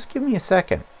 okay, just give me a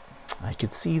second. I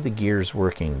could see the gears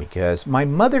working because my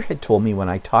mother had told me when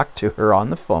I talked to her on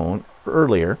the phone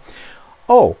earlier,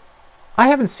 oh, I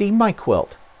haven't seen my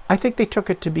quilt. I think they took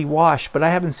it to be washed, but I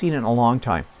haven't seen it in a long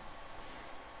time.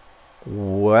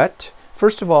 What?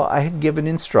 First of all, I had given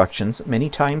instructions many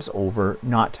times over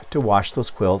not to wash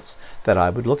those quilts, that I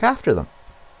would look after them.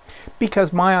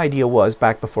 Because my idea was,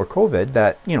 back before COVID,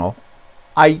 that,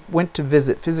 I went to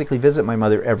physically visit my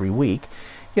mother every week,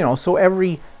 so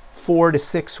every 4 to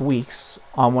 6 weeks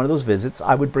on one of those visits,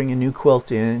 I would bring a new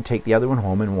quilt in and take the other one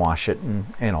home and wash it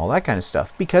and all that kind of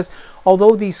stuff. Because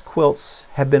although these quilts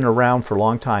have been around for a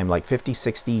long time, like 50,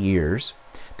 60 years,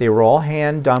 they were all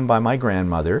hand done by my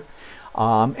grandmother,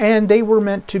 and they were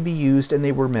meant to be used and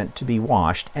they were meant to be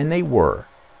washed, and they were.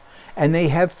 And they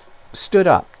have stood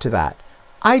up to that.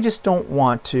 I just don't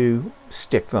want to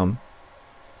stick them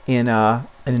in an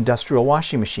industrial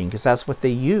washing machine, because that's what they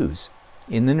use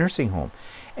in the nursing home.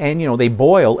 And, you know, they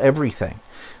boil everything.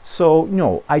 So,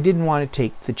 no, I didn't want to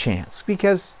take the chance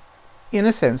because, in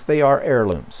a sense, they are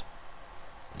heirlooms.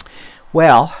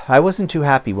 Well, I wasn't too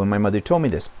happy when my mother told me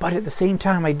this, but at the same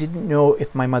time, I didn't know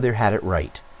if my mother had it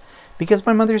right, because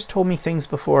my mother's told me things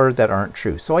before that aren't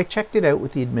true. So I checked it out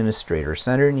with the administrator,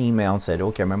 sent her an email and said,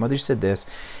 okay, my mother said this.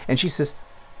 And she says,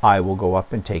 I will go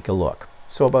up and take a look.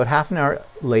 So about half an hour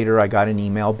later, I got an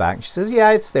email back. She says,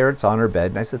 yeah, it's there. It's on her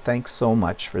bed. And I said, thanks so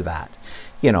much for that.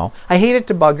 You know, I hated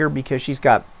to bug her because she's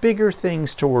got bigger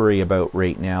things to worry about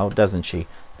right now, doesn't she,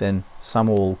 than some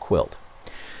old quilt.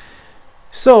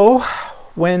 So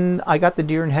when I got the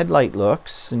deer in headlight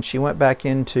looks and she went back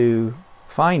in to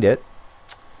find it,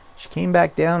 she came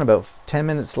back down about 10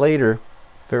 minutes later,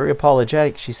 very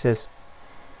apologetic. She says,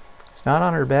 it's not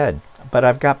on her bed, but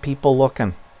I've got people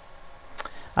looking.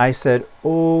 I said,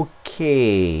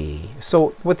 okay. So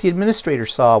what the administrator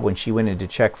saw when she went in to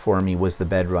check for me was the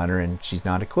bed runner, and she's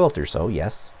not a quilter. So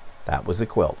yes, that was a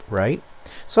quilt, right?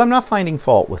 So I'm not finding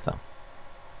fault with them.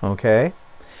 Okay.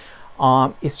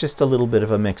 It's just a little bit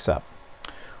of a mix-up.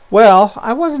 Well,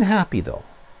 I wasn't happy though,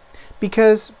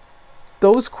 because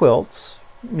those quilts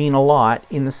mean a lot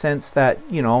in the sense that,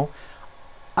 you know,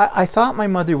 I thought my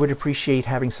mother would appreciate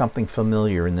having something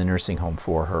familiar in the nursing home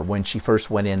for her when she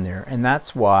first went in there. And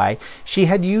that's why she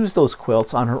had used those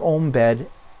quilts on her own bed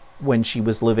when she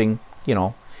was living, you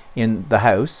know, in the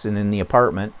house and in the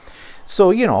apartment. So,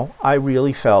 you know, I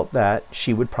really felt that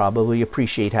she would probably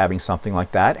appreciate having something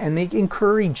like that. And they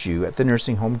encourage you at the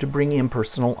nursing home to bring in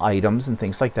personal items and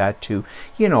things like that to,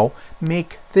 you know,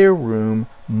 make their room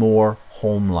more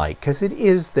home-like, because it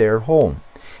is their home.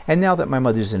 And now that my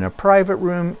mother's in a private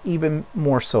room, even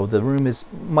more so, the room is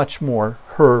much more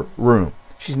her room.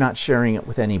 She's not sharing it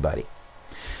with anybody.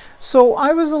 So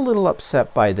I was a little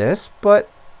upset by this, but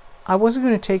I wasn't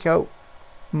going to take out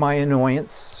my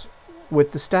annoyance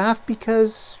with the staff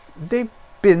because they've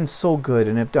been so good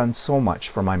and have done so much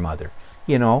for my mother.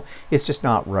 You know, it's just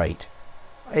not right.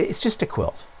 It's just a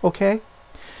quilt, okay?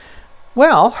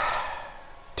 Well,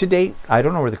 to date, I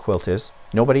don't know where the quilt is.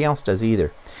 Nobody else does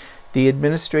either. The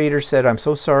administrator said, I'm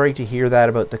so sorry to hear that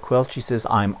about the quilt. She says,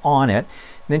 I'm on it.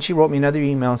 And then she wrote me another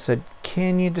email and said,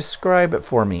 can you describe it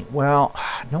for me? Well,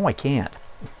 no, I can't.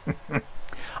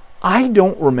 I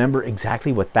don't remember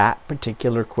exactly what that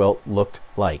particular quilt looked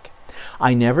like.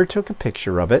 I never took a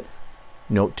picture of it.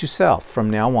 Note to self, from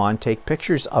now on, take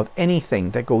pictures of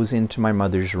anything that goes into my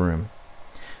mother's room,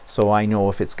 so I know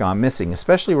if it's gone missing,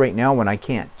 especially right now when I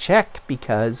can't check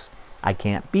because I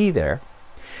can't be there.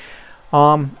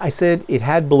 I said it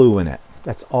had blue in it.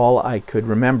 That's all I could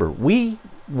remember.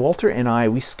 Walter and I,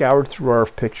 we scoured through our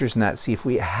pictures and that, see if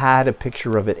we had a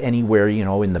picture of it anywhere, you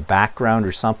know, in the background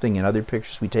or something in other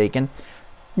pictures we taken.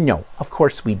 No, of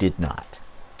course we did not.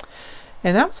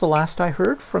 And that was the last I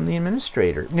heard from the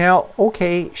administrator. Now,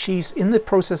 okay, she's in the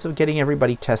process of getting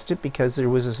everybody tested because there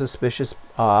was a suspicious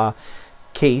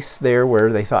case there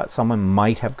where they thought someone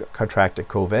might have contracted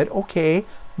COVID. Okay,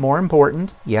 more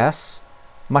important, yes.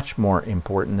 Much more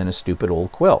important than a stupid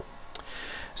old quilt.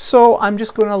 So I'm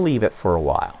just going to leave it for a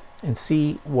while and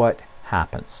see what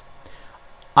happens.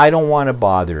 I don't want to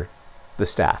bother the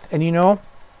staff. And you know,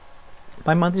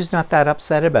 my mother's not that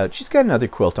upset about it. She's got another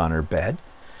quilt on her bed.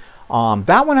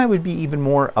 That one I would be even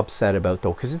more upset about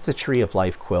though, because it's a Tree of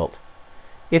Life quilt.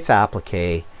 It's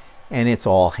applique and it's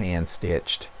all hand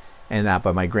stitched, and that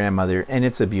by my grandmother, and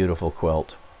it's a beautiful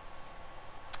quilt.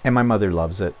 And my mother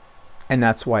loves it. And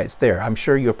that's why it's there. I'm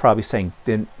sure you're probably saying,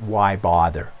 then why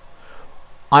bother?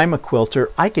 I'm a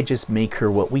quilter. I could just make her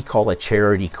what we call a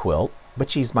charity quilt, but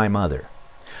she's my mother.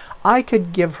 I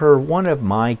could give her one of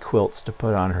my quilts to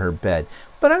put on her bed,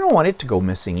 but I don't want it to go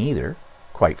missing either,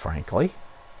 quite frankly.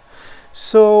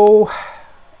 So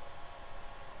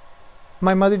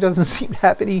my mother doesn't seem to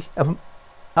have any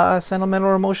sentimental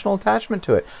or emotional attachment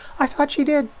to it. I thought she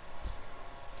did.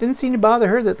 Didn't seem to bother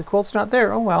her that the quilt's not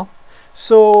there. Oh well.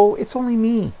 So it's only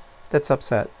me that's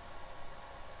upset.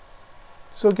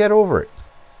 So get over it.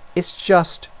 It's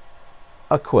just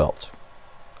a quilt.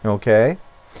 Okay?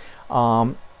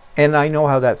 And I know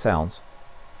how that sounds.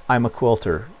 I'm a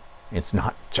quilter. It's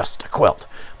not just a quilt.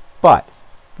 But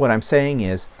what I'm saying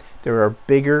is there are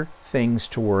bigger things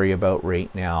to worry about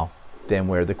right now than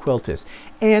where the quilt is.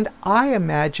 And I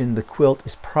imagine the quilt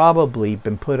has probably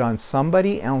been put on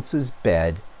somebody else's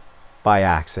bed by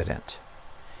accident.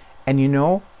 And you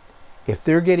know, if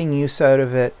they're getting use out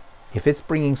of it, if it's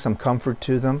bringing some comfort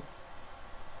to them,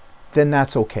 then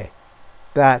that's okay.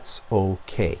 That's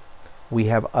okay. We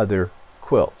have other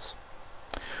quilts.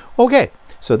 Okay,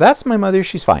 so that's my mother.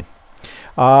 She's fine.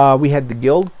 We had the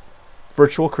Guild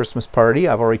virtual Christmas party.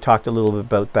 I've already talked a little bit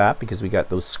about that because we got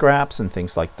those scraps and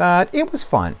things like that. It was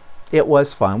fun. It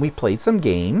was fun. We played some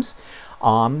games.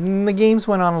 The games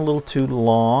went on a little too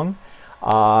long,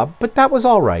 but that was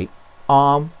all right.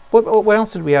 What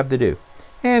else did we have to do?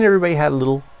 And everybody had a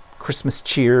little Christmas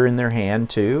cheer in their hand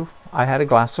too. I had a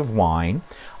glass of wine.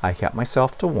 I kept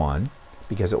myself to one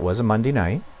because it was a Monday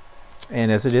night. And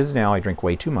as it is now, I drink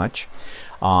way too much.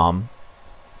 But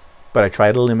I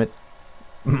try to limit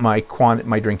my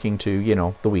drinking to, you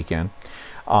know, the weekend.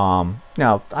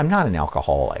 Now, I'm not an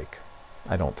alcoholic,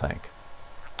 I don't think.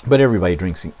 But everybody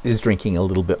is drinking a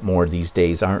little bit more these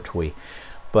days, aren't we?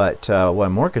 But what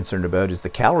I'm more concerned about is the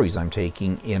calories I'm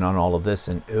taking in on all of this.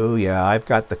 And oh yeah, I've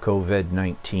got the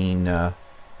COVID-19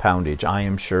 poundage. I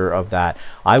am sure of that.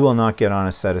 I will not get on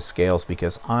a set of scales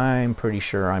because I'm pretty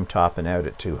sure I'm topping out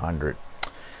at 200.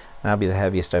 That'll be the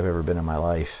heaviest I've ever been in my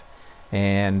life.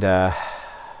 And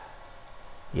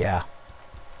yeah,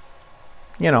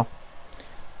 you know,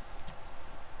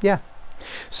 yeah.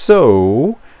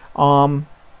 So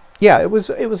yeah, it was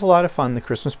a lot of fun, the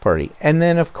Christmas party. And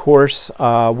then of course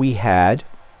we had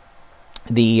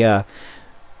the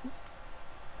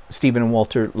Stephen and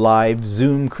Walter live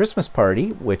Zoom Christmas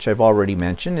party, which I've already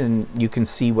mentioned, and you can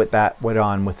see what that went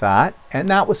on with that, and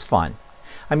that was fun.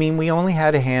 I mean, we only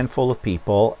had a handful of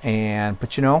people,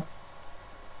 but you know,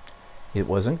 it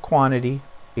wasn't quantity,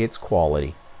 it's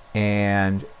quality.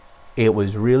 And it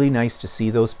was really nice to see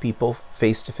those people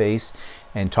face to face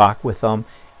and talk with them.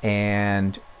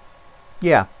 And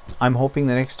yeah, I'm hoping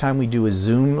the next time we do a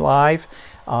Zoom live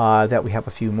that we have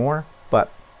a few more,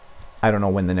 but I don't know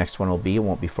when the next one will be. It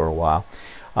won't be for a while,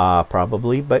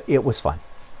 probably, but it was fun.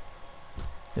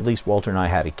 At least Walter and I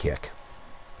had a kick.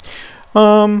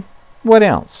 What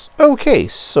else? Okay,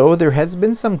 so there has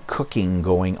been some cooking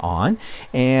going on.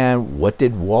 And what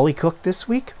did Wally cook this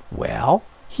week? Well,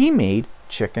 he made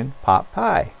chicken pot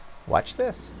pie. Watch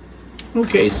this.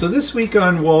 Okay, so this week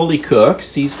on Wally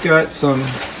Cooks, he's got some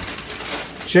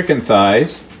chicken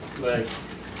thighs.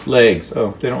 Legs.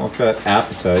 Oh, they don't look that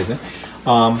appetizing.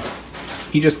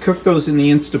 He just cooked those in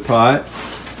the Instapot.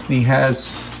 And he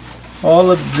has all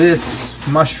of this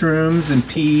mushrooms and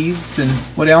peas, and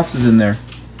what else is in there?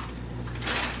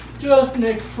 Just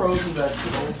mixed frozen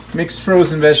vegetables. Mixed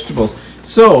frozen vegetables.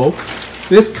 So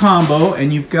this combo,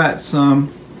 and you've got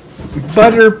some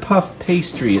butter puff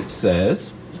pastry, it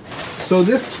says. So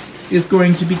this is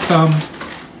going to become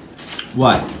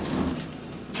what?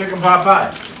 Chicken pot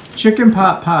pie. Chicken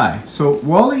pot pie. So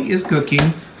Wally is cooking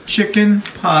chicken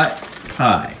pot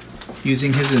pie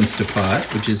using his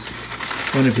Instapot, which is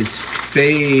one of his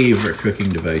favorite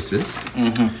cooking devices.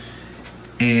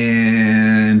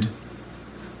 And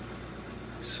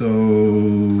so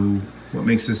what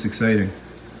makes this exciting?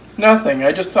 Nothing.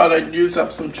 I just thought I'd use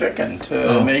up some chicken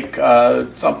to make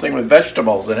something with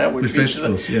vegetables in it, which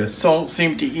vegetables, yes. Don't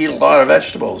seem to eat a lot of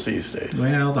vegetables these days.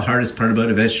 Well, the hardest part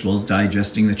about a vegetable is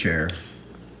digesting the chair.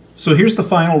 So here's the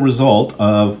final result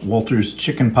of Walter's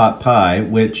chicken pot pie,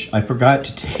 which I forgot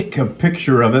to take a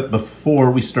picture of it before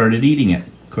we started eating it.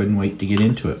 Couldn't wait to get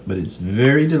into it, but it's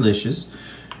very delicious.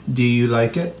 Do you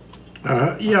like it?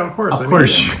 Yeah, of course. Of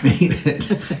course you made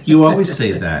it. You always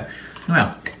say that.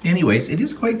 Well, anyways, it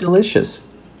is quite delicious.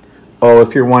 Oh,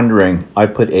 if you're wondering, I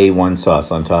put A1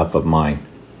 sauce on top of mine.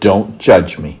 Don't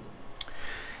judge me.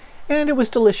 And it was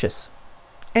delicious.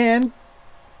 And,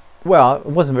 well, it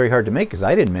wasn't very hard to make because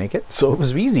I didn't make it, so it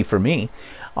was easy for me.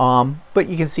 But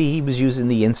you can see he was using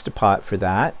the Instapot for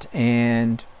that.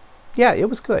 And, yeah, it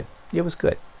was good. It was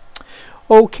good.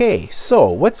 Okay, so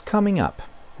what's coming up?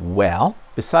 Well,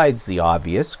 besides the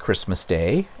obvious, Christmas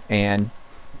Day, and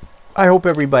I hope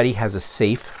everybody has a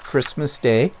safe Christmas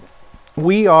Day.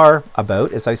 We are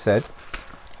about, as I said,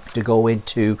 to go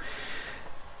into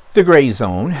the gray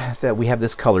zone. That we have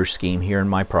this color scheme here in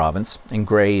my province, and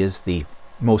gray is the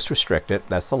most restricted.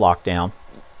 That's the lockdown.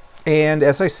 And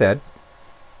as I said,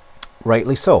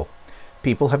 rightly so.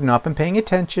 People have not been paying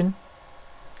attention.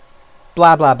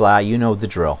 Blah, blah, blah. You know the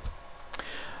drill.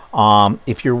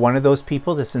 If you're one of those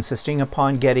people that's insisting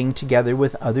upon getting together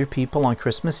with other people on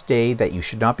Christmas Day that you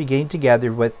should not be getting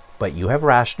together with, but you have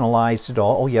rationalized it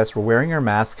all. Oh yes, we're wearing our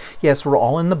masks. Yes, we're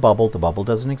all in the bubble. The bubble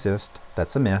doesn't exist.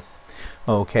 That's a myth.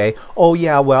 Okay. Oh,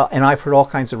 yeah, well, and I've heard all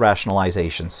kinds of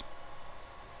rationalizations.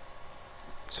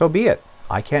 So be it.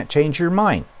 I can't change your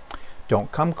mind.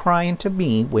 Don't come crying to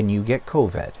me when you get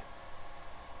COVID.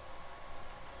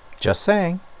 Just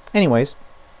saying. Anyways,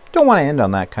 don't want to end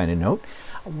on that kind of note.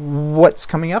 What's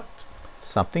coming up?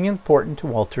 Something important to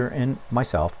Walter and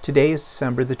myself. Today is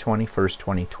December the 21st,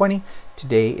 2020.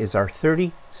 Today is our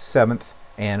 37th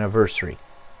anniversary.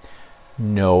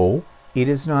 No, it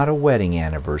is not a wedding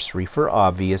anniversary for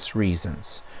obvious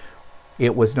reasons.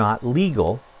 It was not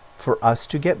legal for us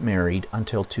to get married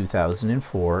until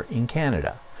 2004 in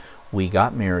Canada. We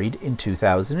got married in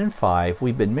 2005.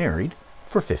 We've been married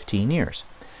for 15 years.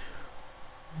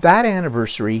 That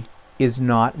anniversary is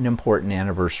not an important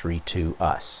anniversary to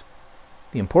us.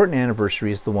 The important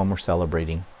anniversary is the one we're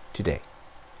celebrating today.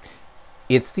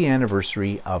 It's the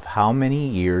anniversary of how many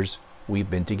years we've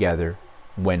been together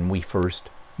when we first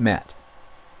met.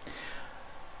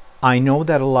 I know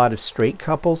that a lot of straight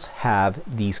couples have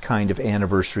these kind of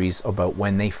anniversaries about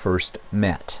when they first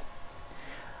met.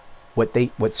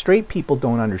 What straight people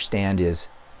don't understand is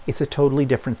it's a totally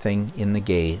different thing in the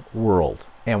gay world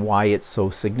and why it's so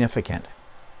significant.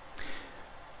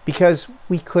 Because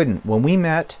we couldn't. When we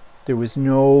met, there was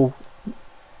no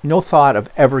thought of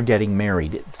ever getting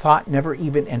married. Thought never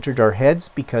even entered our heads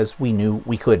because we knew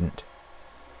we couldn't.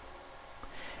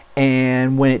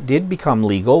 And when it did become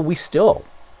legal, we still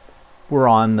were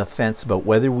on the fence about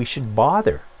whether we should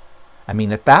bother. I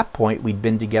mean, at that point, we'd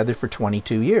been together for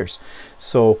 22 years.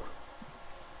 So,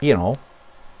 you know,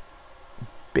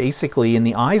 basically in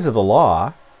the eyes of the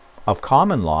law, of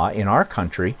common law in our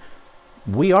country,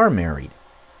 we are married.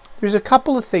 There's a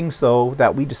couple of things, though,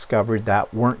 that we discovered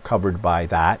that weren't covered by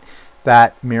that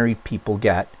married people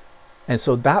get. And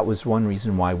so that was one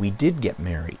reason why we did get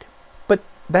married. But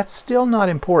that's still not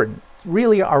important.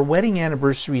 Really, our wedding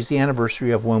anniversary is the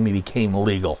anniversary of when we became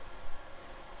legal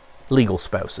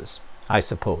spouses, I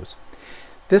suppose.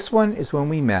 This one is when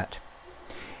we met.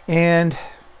 And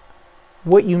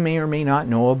what you may or may not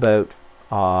know about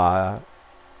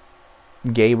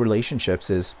gay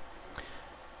relationships is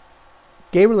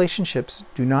gay relationships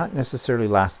do not necessarily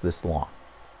last this long.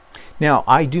 Now,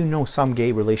 I do know some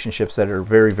gay relationships that are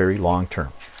very, very long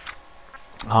term.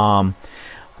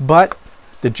 But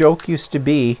the joke used to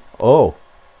be, oh,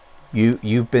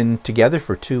 you've been together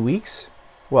for 2 weeks?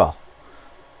 Well,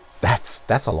 that's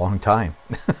a long time.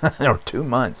 Or 2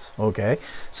 months, okay?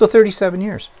 So 37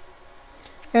 years.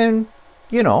 And,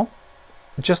 you know,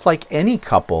 just like any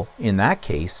couple in that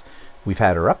case, we've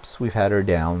had our ups, we've had our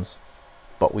downs,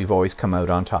 but we've always come out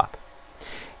on top.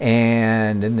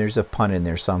 And there's a pun in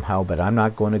there somehow, but I'm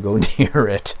not going to go near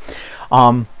it.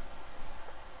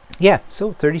 Yeah,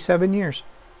 so 37 years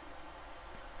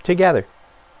together.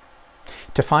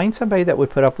 To find somebody that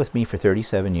would put up with me for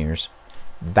 37 years,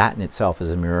 that in itself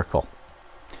is a miracle.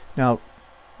 Now,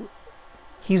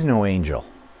 he's no angel.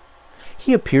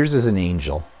 He appears as an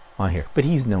angel on here, but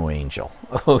he's no angel.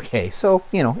 Okay, so,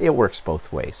 you know, it works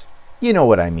both ways. You know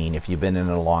what I mean if you've been in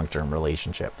a long-term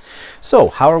relationship. So,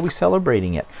 how are we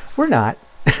celebrating it? We're not.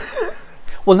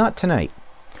 Well, not tonight.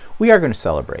 We are going to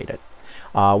celebrate it.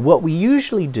 What we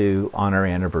usually do on our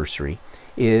anniversary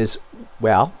is,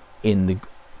 well, in the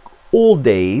old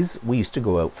days, we used to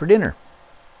go out for dinner.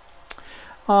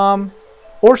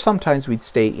 Or sometimes we'd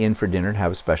stay in for dinner and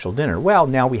have a special dinner. Well,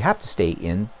 now we have to stay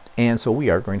in, and so we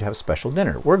are going to have a special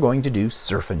dinner. We're going to do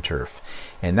surf and turf.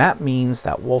 And that means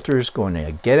that Walter's going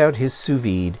to get out his sous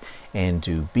vide and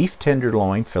do beef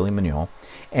tenderloin, filet mignon.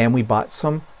 And we bought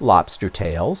some lobster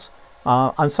tails.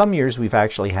 On some years, we've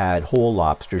actually had whole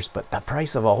lobsters, but the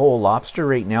price of a whole lobster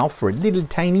right now for a little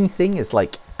tiny thing is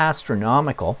like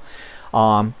astronomical.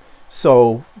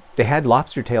 So they had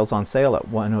lobster tails on sale at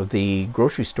one of the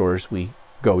grocery stores we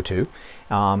go to.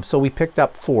 So we picked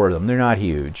up 4 of them. They're not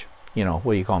huge. You know,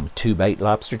 what do you call them? 2-bite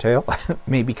lobster tail?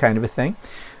 Maybe kind of a thing.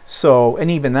 So,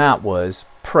 and even that was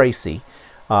pricey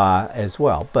as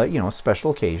well. But, you know,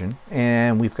 special occasion.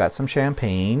 And we've got some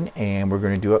champagne, and we're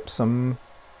going to do up some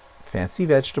fancy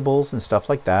vegetables and stuff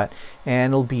like that.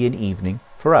 And it'll be an evening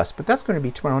for us. But that's going to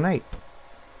be tomorrow night.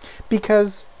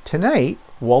 Because tonight,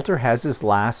 Walter has his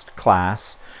last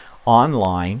class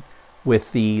online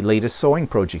with the latest sewing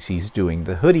projects he's doing,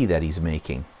 the hoodie that he's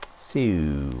making. So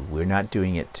we're not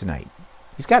doing it tonight.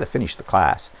 He's got to finish the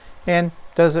class. And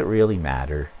does it really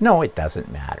matter? No, it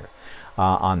doesn't matter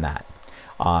on that.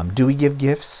 Do we give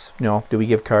gifts? No. Do we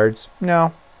give cards?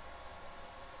 No.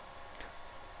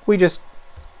 We just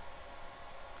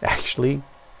actually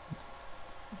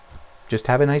just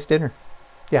have a nice dinner.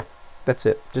 Yeah, that's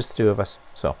it. Just the 2 of us.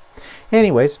 So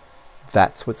anyways,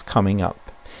 that's what's coming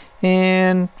up.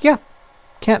 And yeah,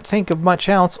 can't think of much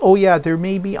else. Oh yeah, there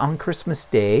may be on Christmas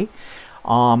Day.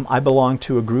 I belong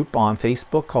to a group on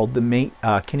Facebook called the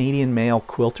Canadian Male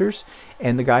Quilters,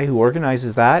 and the guy who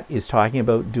organizes that is talking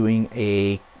about doing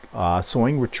a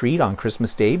sewing retreat on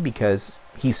Christmas Day, because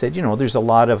he said, you know, there's a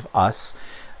lot of us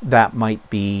that might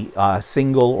be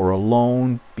single or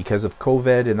alone because of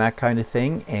COVID and that kind of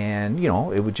thing, and you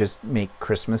know, it would just make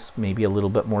Christmas maybe a little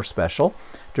bit more special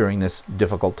during this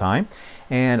difficult time.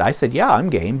 And I said, yeah, I'm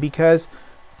game, because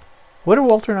what are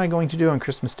Walter and I going to do on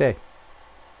Christmas Day?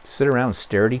 Sit around and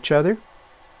stare at each other?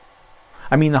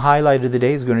 I mean, the highlight of the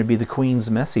day is going to be the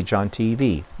Queen's message on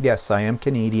TV. Yes, I am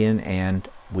Canadian and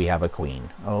we have a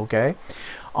Queen. Okay.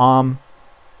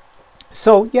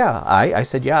 So yeah, I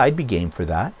said, yeah, I'd be game for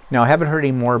that. Now, I haven't heard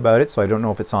any more about it, so I don't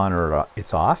know if it's on or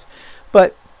it's off.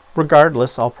 But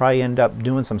regardless, I'll probably end up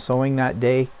doing some sewing that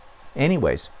day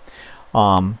anyways.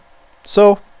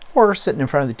 So, or sitting in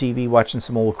front of the TV watching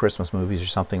some old Christmas movies or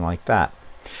something like that.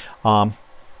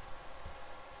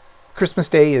 Christmas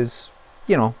Day is,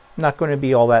 you know, not going to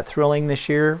be all that thrilling this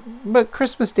year, but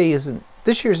Christmas Day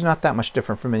this year's not that much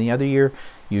different from any other year.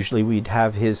 Usually we'd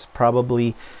have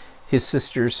probably his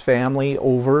sister's family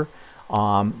over,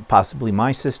 possibly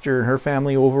my sister and her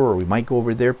family over, or we might go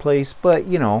over to their place. But,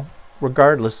 you know,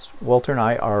 regardless, Walter and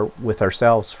I are with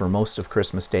ourselves for most of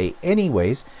Christmas Day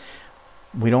anyways.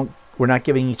 We're not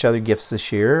giving each other gifts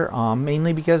this year,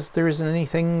 mainly because there isn't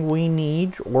anything we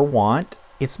need or want.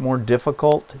 It's more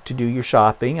difficult to do your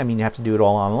shopping. I mean, you have to do it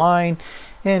all online,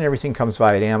 and everything comes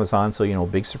via Amazon, so, you know,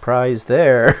 big surprise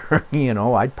there. You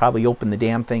know, I'd probably open the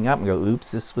damn thing up and go,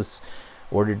 oops, this was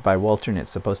ordered by Walter and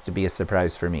it's supposed to be a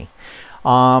surprise for me.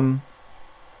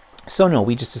 So no,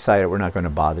 we just decided we're not going to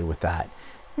bother with that.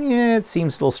 Yeah, it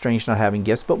seems a little strange not having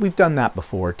gifts, but we've done that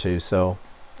before too, so,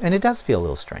 and it does feel a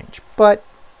little strange, but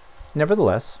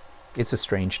nevertheless, it's a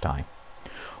strange time.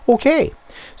 Okay,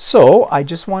 so I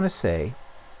just want to say,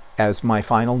 as my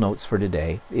final notes for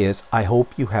today, is I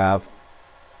hope you have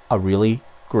a really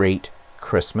great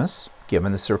Christmas,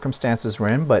 given the circumstances we're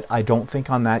in, but I don't think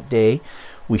on that day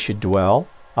we should dwell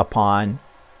upon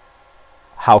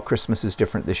how Christmas is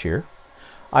different this year.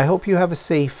 I hope you have a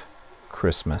safe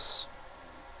Christmas,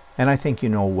 and I think you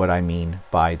know what I mean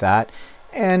by that,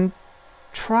 and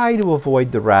try to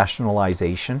avoid the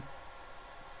rationalization,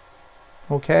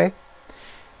 okay?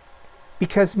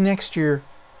 Because next year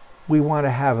we want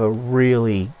to have a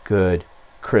really good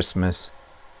Christmas,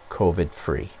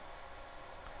 COVID-free.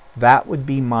 That would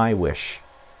be my wish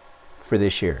for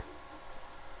this year,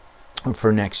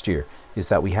 for next year, is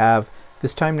that we have,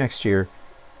 this time next year,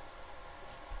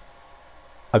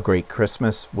 a great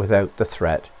Christmas without the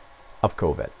threat of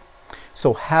COVID.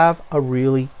 So have a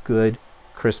really good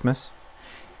Christmas.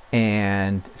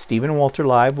 And Stephen and Walter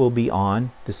Live will be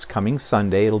on this coming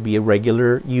Sunday. It'll be a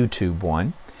regular YouTube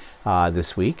one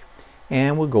this week.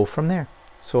 And we'll go from there.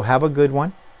 So have a good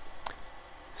one.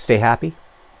 Stay happy.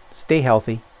 Stay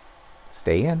healthy.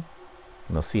 Stay in. And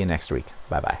we'll see you next week.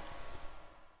 Bye-bye.